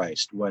of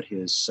Christ, what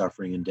his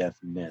suffering and death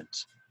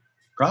meant.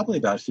 Probably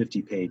about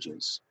 50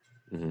 pages.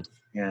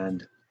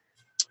 And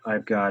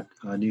I've got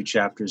new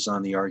chapters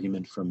on the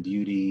argument from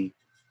beauty,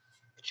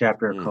 a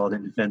chapter called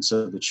In Defense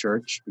of the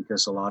Church,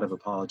 because a lot of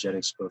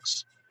apologetics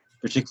books,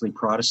 particularly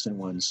Protestant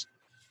ones,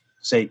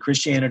 say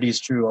Christianity is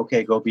true,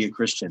 okay, go be a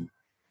Christian.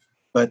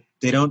 But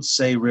they don't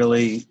say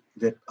really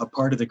that a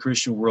part of the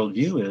Christian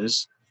worldview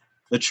is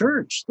the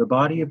church, the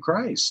body of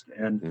Christ.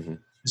 And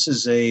this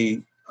is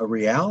a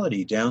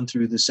reality down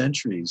through the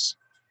centuries.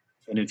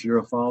 And if you're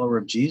a follower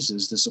of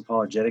Jesus, this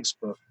apologetics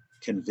book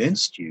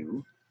convinced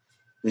you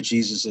that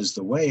Jesus is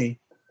the way.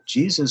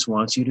 Jesus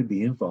wants you to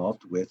be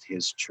involved with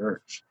his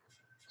church.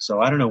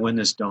 So I don't know when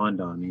this dawned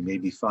on me,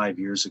 maybe 5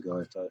 years ago.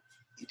 I thought,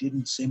 he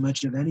didn't say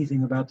much of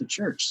anything about the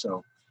church.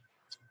 So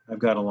I've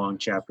got a long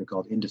chapter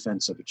called In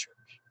Defense of a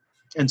Church,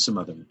 and some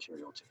other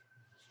material too.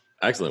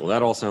 Excellent. Well,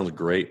 that all sounds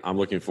great. I'm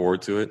looking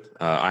forward to it.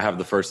 I have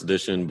the first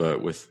edition,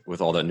 but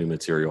with all that new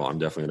material, I'm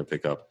definitely going to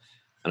pick up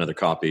another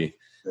copy.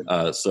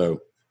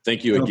 So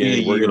thank you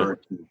again.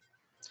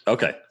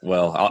 Okay.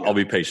 Well, I'll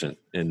be patient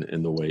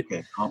in the wait.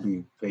 Okay. I'll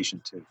be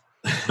patient too.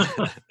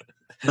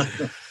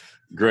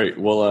 Great.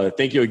 Well,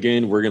 thank you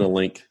again. We're going to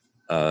link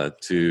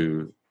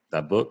to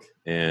that book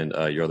and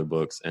your other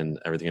books and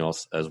everything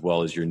else, as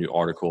well as your new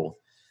article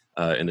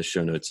in the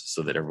show notes,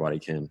 so that everybody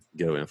can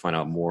go and find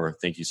out more.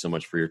 Thank you so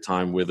much for your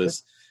time with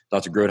us.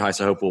 Dr.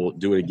 Groothuis, I hope we'll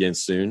do it again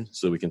soon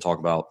so we can talk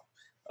about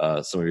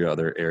some of your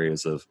other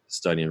areas of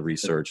study and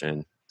research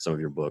and some of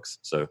your books.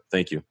 So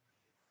thank you.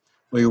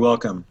 Well, you're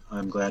welcome.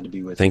 I'm glad to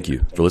be with you. Thank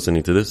you for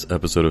listening to this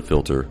episode of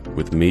Filter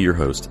with me, your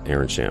host,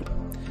 Aaron Champ.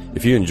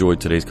 If you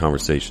enjoyed today's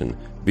conversation,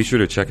 be sure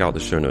to check out the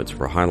show notes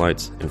for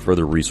highlights and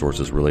further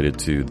resources related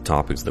to the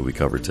topics that we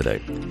covered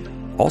today.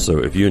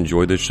 Also, if you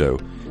enjoyed this show,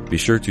 be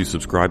sure to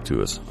subscribe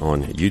to us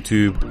on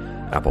YouTube,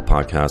 Apple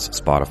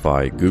Podcasts,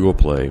 Spotify, Google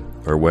Play,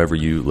 or wherever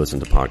you listen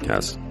to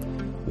podcasts.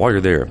 While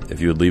you're there, if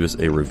you would leave us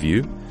a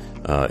review,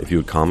 if you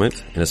would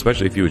comment, and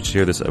especially if you would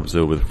share this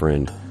episode with a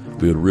friend,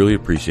 we would really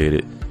appreciate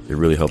it. It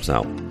really helps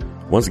out.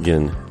 Once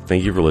again,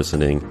 thank you for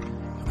listening.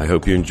 I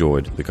hope you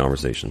enjoyed the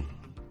conversation.